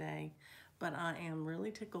this today, but I am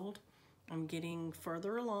really tickled. I'm getting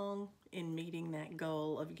further along in meeting that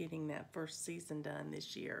goal of getting that first season done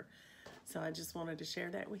this year. So I just wanted to share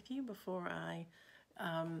that with you before I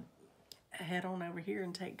head on over here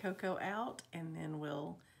and take Coco out, and then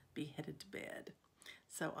we'll be headed to bed.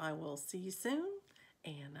 So I will see you soon,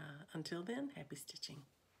 and until then, happy stitching.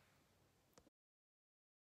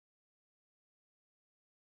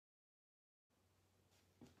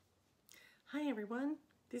 Hi everyone,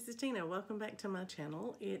 this is Tina. Welcome back to my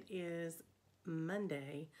channel. It is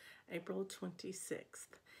Monday, April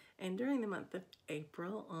 26th. And during the month of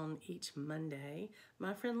April, on each Monday,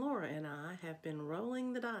 my friend Laura and I have been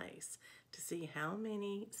rolling the dice to see how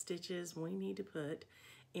many stitches we need to put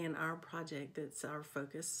in our project that's our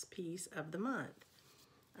focus piece of the month.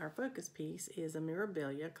 Our focus piece is a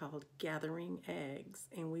Mirabilia called Gathering Eggs,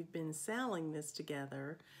 and we've been salling this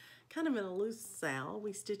together kind of in a loose sal.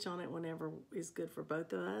 We stitch on it whenever is good for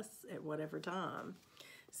both of us at whatever time.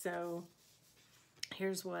 So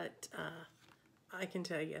here's what I can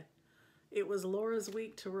tell you. It was Laura's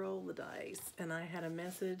week to roll the dice, and I had a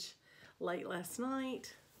message late last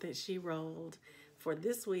night that she rolled for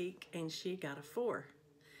this week, and she got a 4,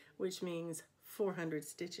 which means 400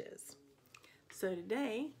 stitches. So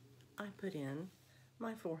today I put in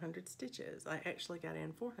my 400 stitches. I actually got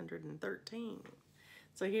in 413.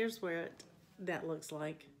 So here's what that looks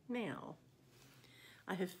like now.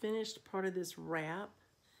 I have finished part of this wrap,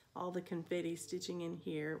 all the confetti stitching in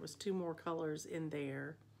here. It was 2 more colors in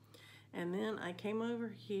there. And then I came over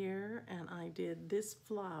here and I did this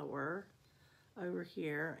flower over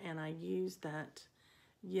here, and I used that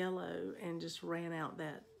yellow and just ran out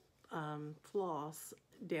that floss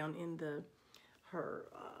down in her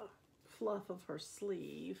fluff of her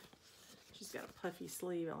sleeve. She's got a puffy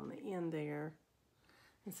sleeve on the end there.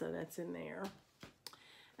 And so that's in there.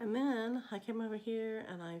 And then I came over here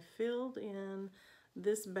and I filled in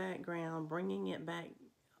this background, bringing it back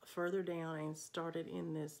further down, and started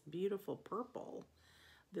in this beautiful purple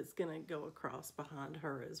that's gonna go across behind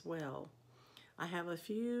her as well. I have a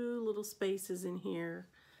few little spaces in here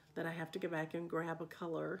that I have to go back and grab a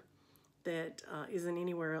color that isn't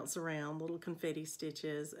anywhere else around, little confetti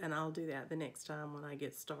stitches, and I'll do that the next time when I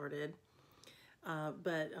get started.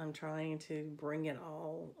 But I'm trying to bring it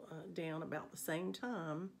all down about the same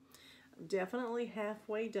time. Definitely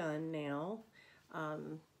halfway done now,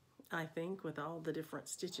 I think, with all the different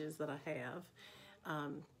stitches that I have.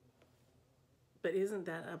 But isn't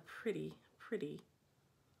that a pretty, pretty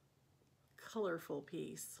colorful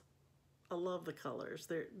piece? I love the colors.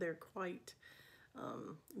 They're quite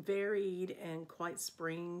varied and quite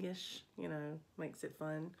springish, you know, makes it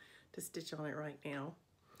fun to stitch on it right now.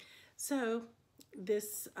 So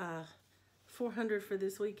this 400 for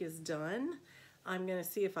this week is done. I'm going to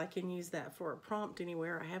see if I can use that for a prompt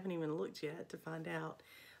anywhere. I haven't even looked yet to find out.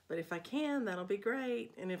 But if I can, that'll be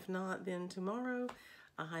great. And if not, then tomorrow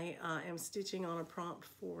I am stitching on a prompt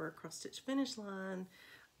for a cross stitch finish line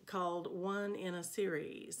called One in a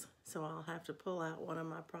Series. So I'll have to pull out one of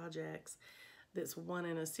my projects that's one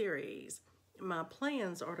in a series. My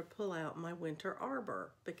plans are to pull out my winter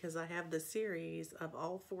arbor because I have the series of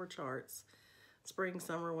all 4 charts, spring,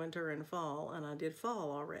 summer, winter, and fall, and I did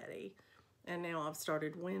fall already. And now I've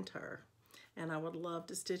started winter, and I would love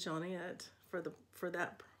to stitch on it for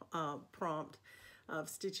that prompt of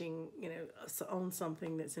stitching, you know, on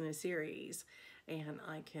something that's in a series. And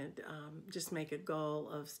I could just make a goal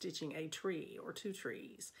of stitching a tree or 2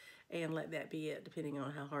 trees and let that be it, depending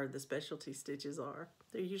on how hard the specialty stitches are.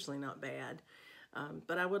 They're usually not bad.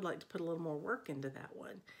 But I would like to put a little more work into that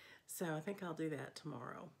one. So I think I'll do that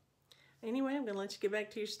tomorrow. Anyway, I'm going to let you get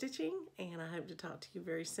back to your stitching, and I hope to talk to you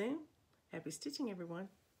very soon. Happy stitching, everyone.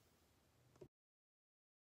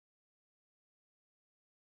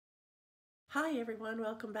 Hi everyone,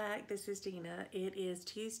 welcome back. This is Gina. It is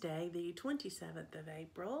Tuesday, the 27th of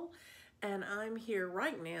April, and I'm here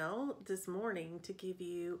right now this morning to give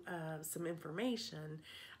you some information.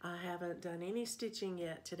 I haven't done any stitching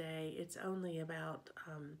yet today. It's only about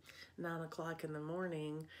 9 o'clock in the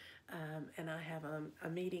morning, and I have a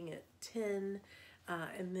meeting at 10,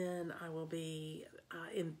 and then I will be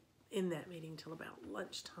in that meeting till about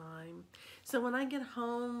lunchtime. So when I get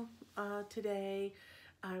home today,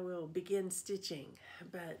 I will begin stitching,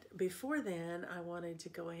 but before then I wanted to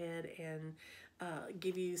go ahead and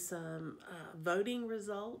give you some voting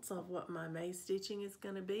results of what my May stitching is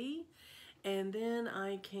going to be, and then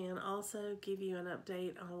I can also give you an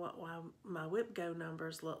update on what my whip go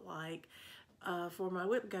numbers look like for my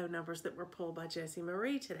whip go numbers that were pulled by Jessie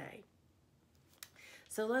Marie today.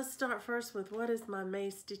 So let's start first with what is my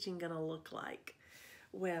May stitching going to look like.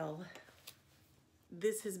 Well,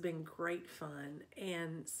 this has been great fun,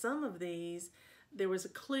 and some of these, there was a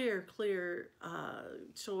clear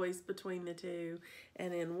choice between the two,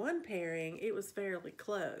 and in one pairing, it was fairly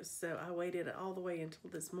close, so I waited all the way until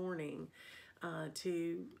this morning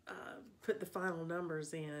to put the final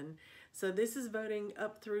numbers in. So this is voting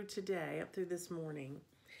up through today, up through this morning.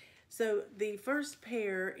 So the first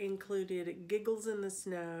pair included Giggles in the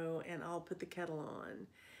Snow and I'll Put the Kettle On.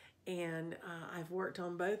 And I've worked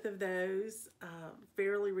on both of those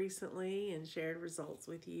fairly recently and shared results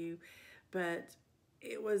with you, but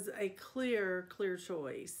it was a clear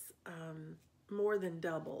choice, more than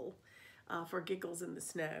double for Giggles in the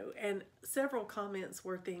Snow. And several comments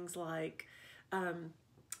were things like,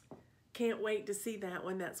 can't wait to see that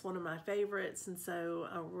one, that's one of my favorites, and so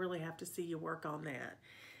I really have to see you work on that.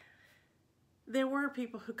 There were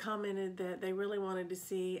people who commented that they really wanted to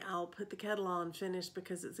see I'll Put the Kettle On finished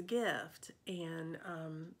because it's a gift, and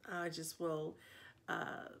I just will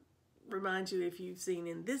remind you, if you've seen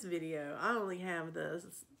in this video, I only have the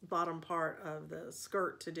bottom part of the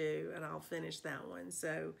skirt to do, and I'll finish that one.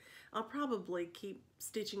 So I'll probably keep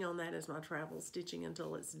stitching on that as my travel stitching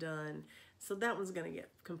until it's done. So that one's going to get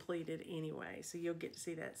completed anyway, so you'll get to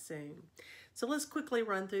see that soon. So let's quickly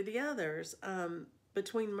run through the others.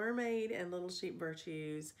 Between Mermaid and Little Sheep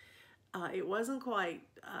Virtues, it wasn't quite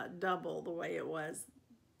double the way it was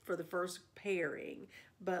for the first pairing,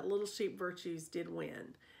 but Little Sheep Virtues did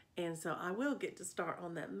win. And so I will get to start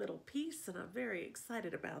on that middle piece, and I'm very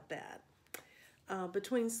excited about that.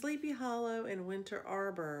 Between Sleepy Hollow and Winter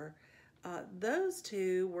Arbor, those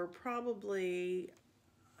two were probably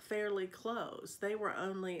fairly close. They were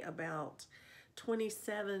only about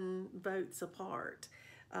 27 votes apart.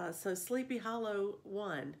 So Sleepy Hollow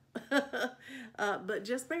won, but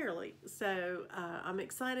just barely. So I'm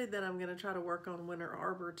excited that I'm going to try to work on Winter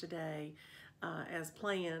Arbor today as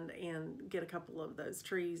planned and get a couple of those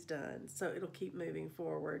trees done. So it'll keep moving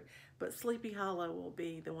forward. But Sleepy Hollow will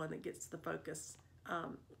be the one that gets the focus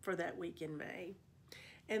for that week in May.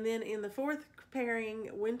 And then in the fourth pairing,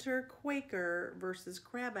 Winter Quaker versus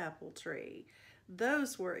Crabapple Tree.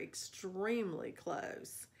 Those were extremely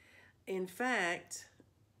close. In fact,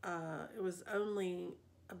 it was only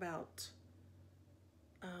about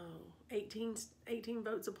 18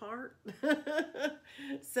 votes apart.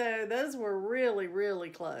 So those were really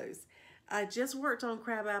close. I just worked on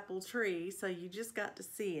Crabapple Tree, so you just got to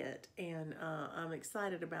see it, and I'm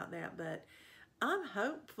excited about that. But I'm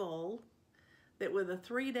hopeful that with a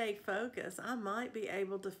 3-day focus, I might be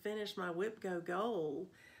able to finish my Whip Go goal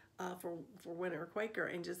for Winter Quaker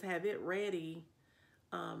and just have it ready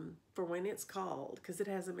for when it's called, because it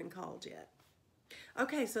hasn't been called yet.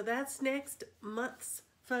 Okay, so that's next month's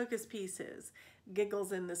focus pieces.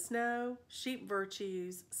 Giggles in the Snow, Sheep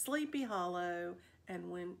Virtues, Sleepy Hollow, and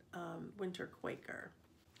Winter Quaker.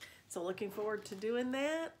 So looking forward to doing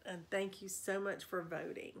that, and thank you so much for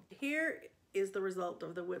voting. Here is the result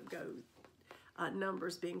of the Whip Go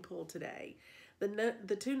numbers being pulled today.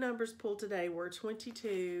 The two numbers pulled today were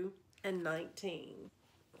 22 and 19.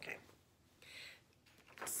 Okay.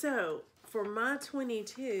 So for my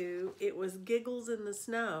 22, it was Giggles in the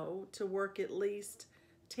Snow to work at least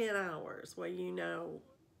 10 hours. Well, you know,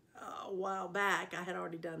 a while back I had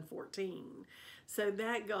already done 14. So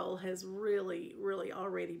that goal has really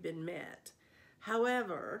already been met.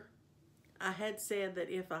 However, I had said that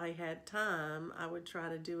if I had time, I would try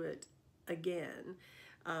to do it again.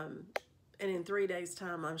 And in 3 days'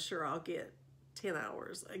 time, I'm sure I'll get 10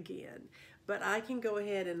 hours again. But I can go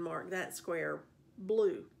ahead and mark that square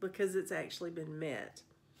blue because it's actually been met.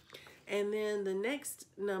 And then the next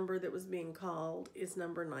number that was being called is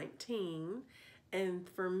number 19. And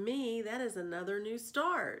for me, that is another new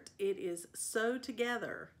start. It is Sew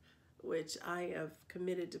Together, which I have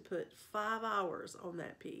committed to put 5 hours on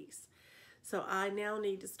that piece. So I now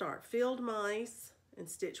need to start filled mice and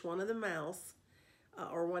stitch one of the mouse,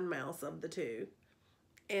 or one mouse of the two.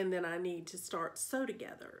 And then I need to start Sew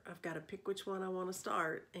Together. I've got to pick which one I want to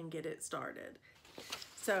start and get it started.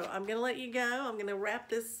 So I'm going to let you go. I'm going to wrap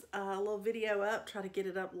this little video up, try to get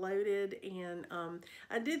it uploaded. And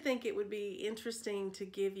I did think it would be interesting to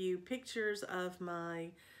give you pictures of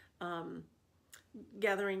my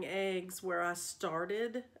gathering eggs where I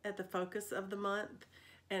started at the focus of the month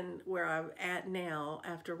and where I'm at now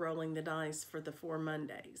after rolling the dice for the 4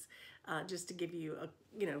 Mondays. Just to give you a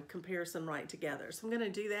comparison right together. So I'm going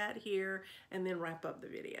to do that here and then wrap up the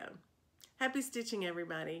video. Happy stitching,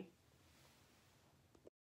 everybody.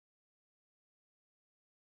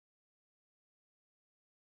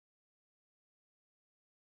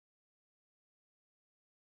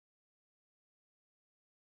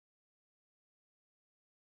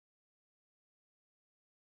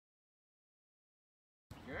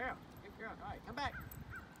 Girl, good girl. All right, come back.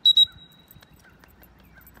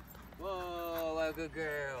 Whoa, what a good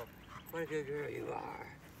girl. What a good girl you are.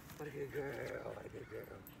 What a good girl. What a good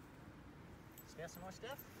girl. Smell some more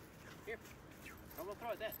stuff? Here. I'm going to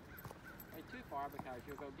throw it that. Ain't too far because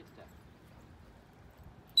you'll go get stuff.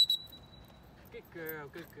 Good girl,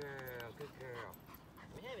 good girl, good girl.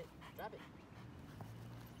 Let me have it. Drop it.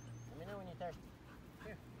 Let me know when you're thirsty.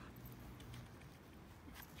 Here.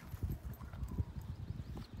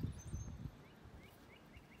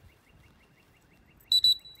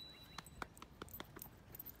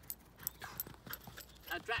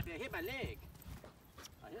 I dropped it. I hit my leg.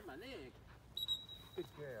 I hit my leg. Good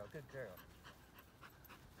girl, good girl.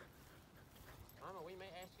 Mama, we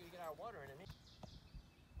may ask you to get our water in a minute.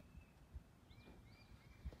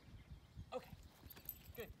 Okay.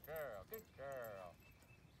 Good girl, good girl.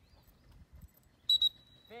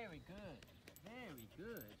 Very good. Very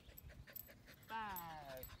good. 5.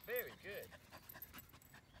 Very good.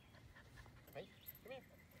 Hey, come here.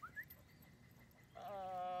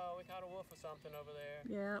 Oh, we caught a wolf or something over there.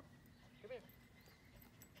 Yeah. Come here.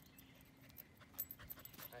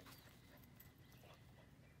 Right.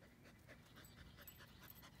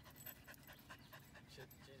 She's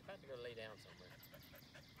about to go lay down somewhere.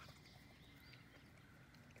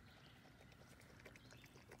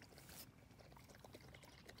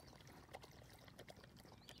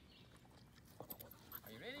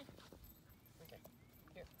 Are you ready? Okay.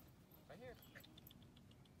 Here. Right here.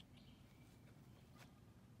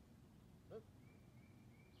 Look.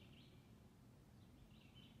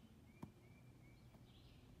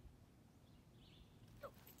 Go.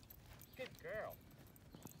 Good girl.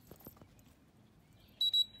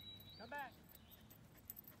 Come back.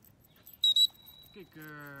 Good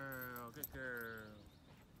girl. Good girl.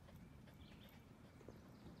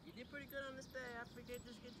 You did pretty good on this day. I forget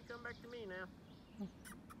just get you come back to me now.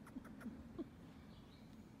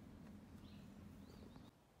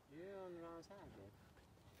 You're on the wrong side, babe.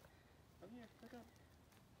 Over here, look up.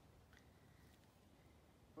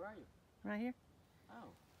 Where are you? Right here.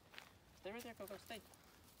 Oh. Stay right there, Coco. Stay.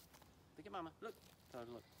 Look at Mama. Look. Tell her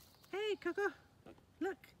to look. Hey, Coco. Look.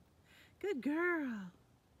 Look. Good girl.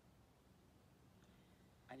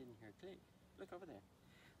 I didn't hear a click. Look over there.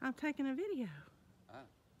 I'm taking a video. Oh.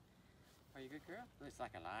 Are you a good girl? Looks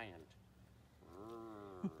like a lion.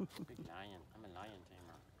 Big lion. I'm a lion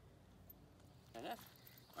tamer. Now that's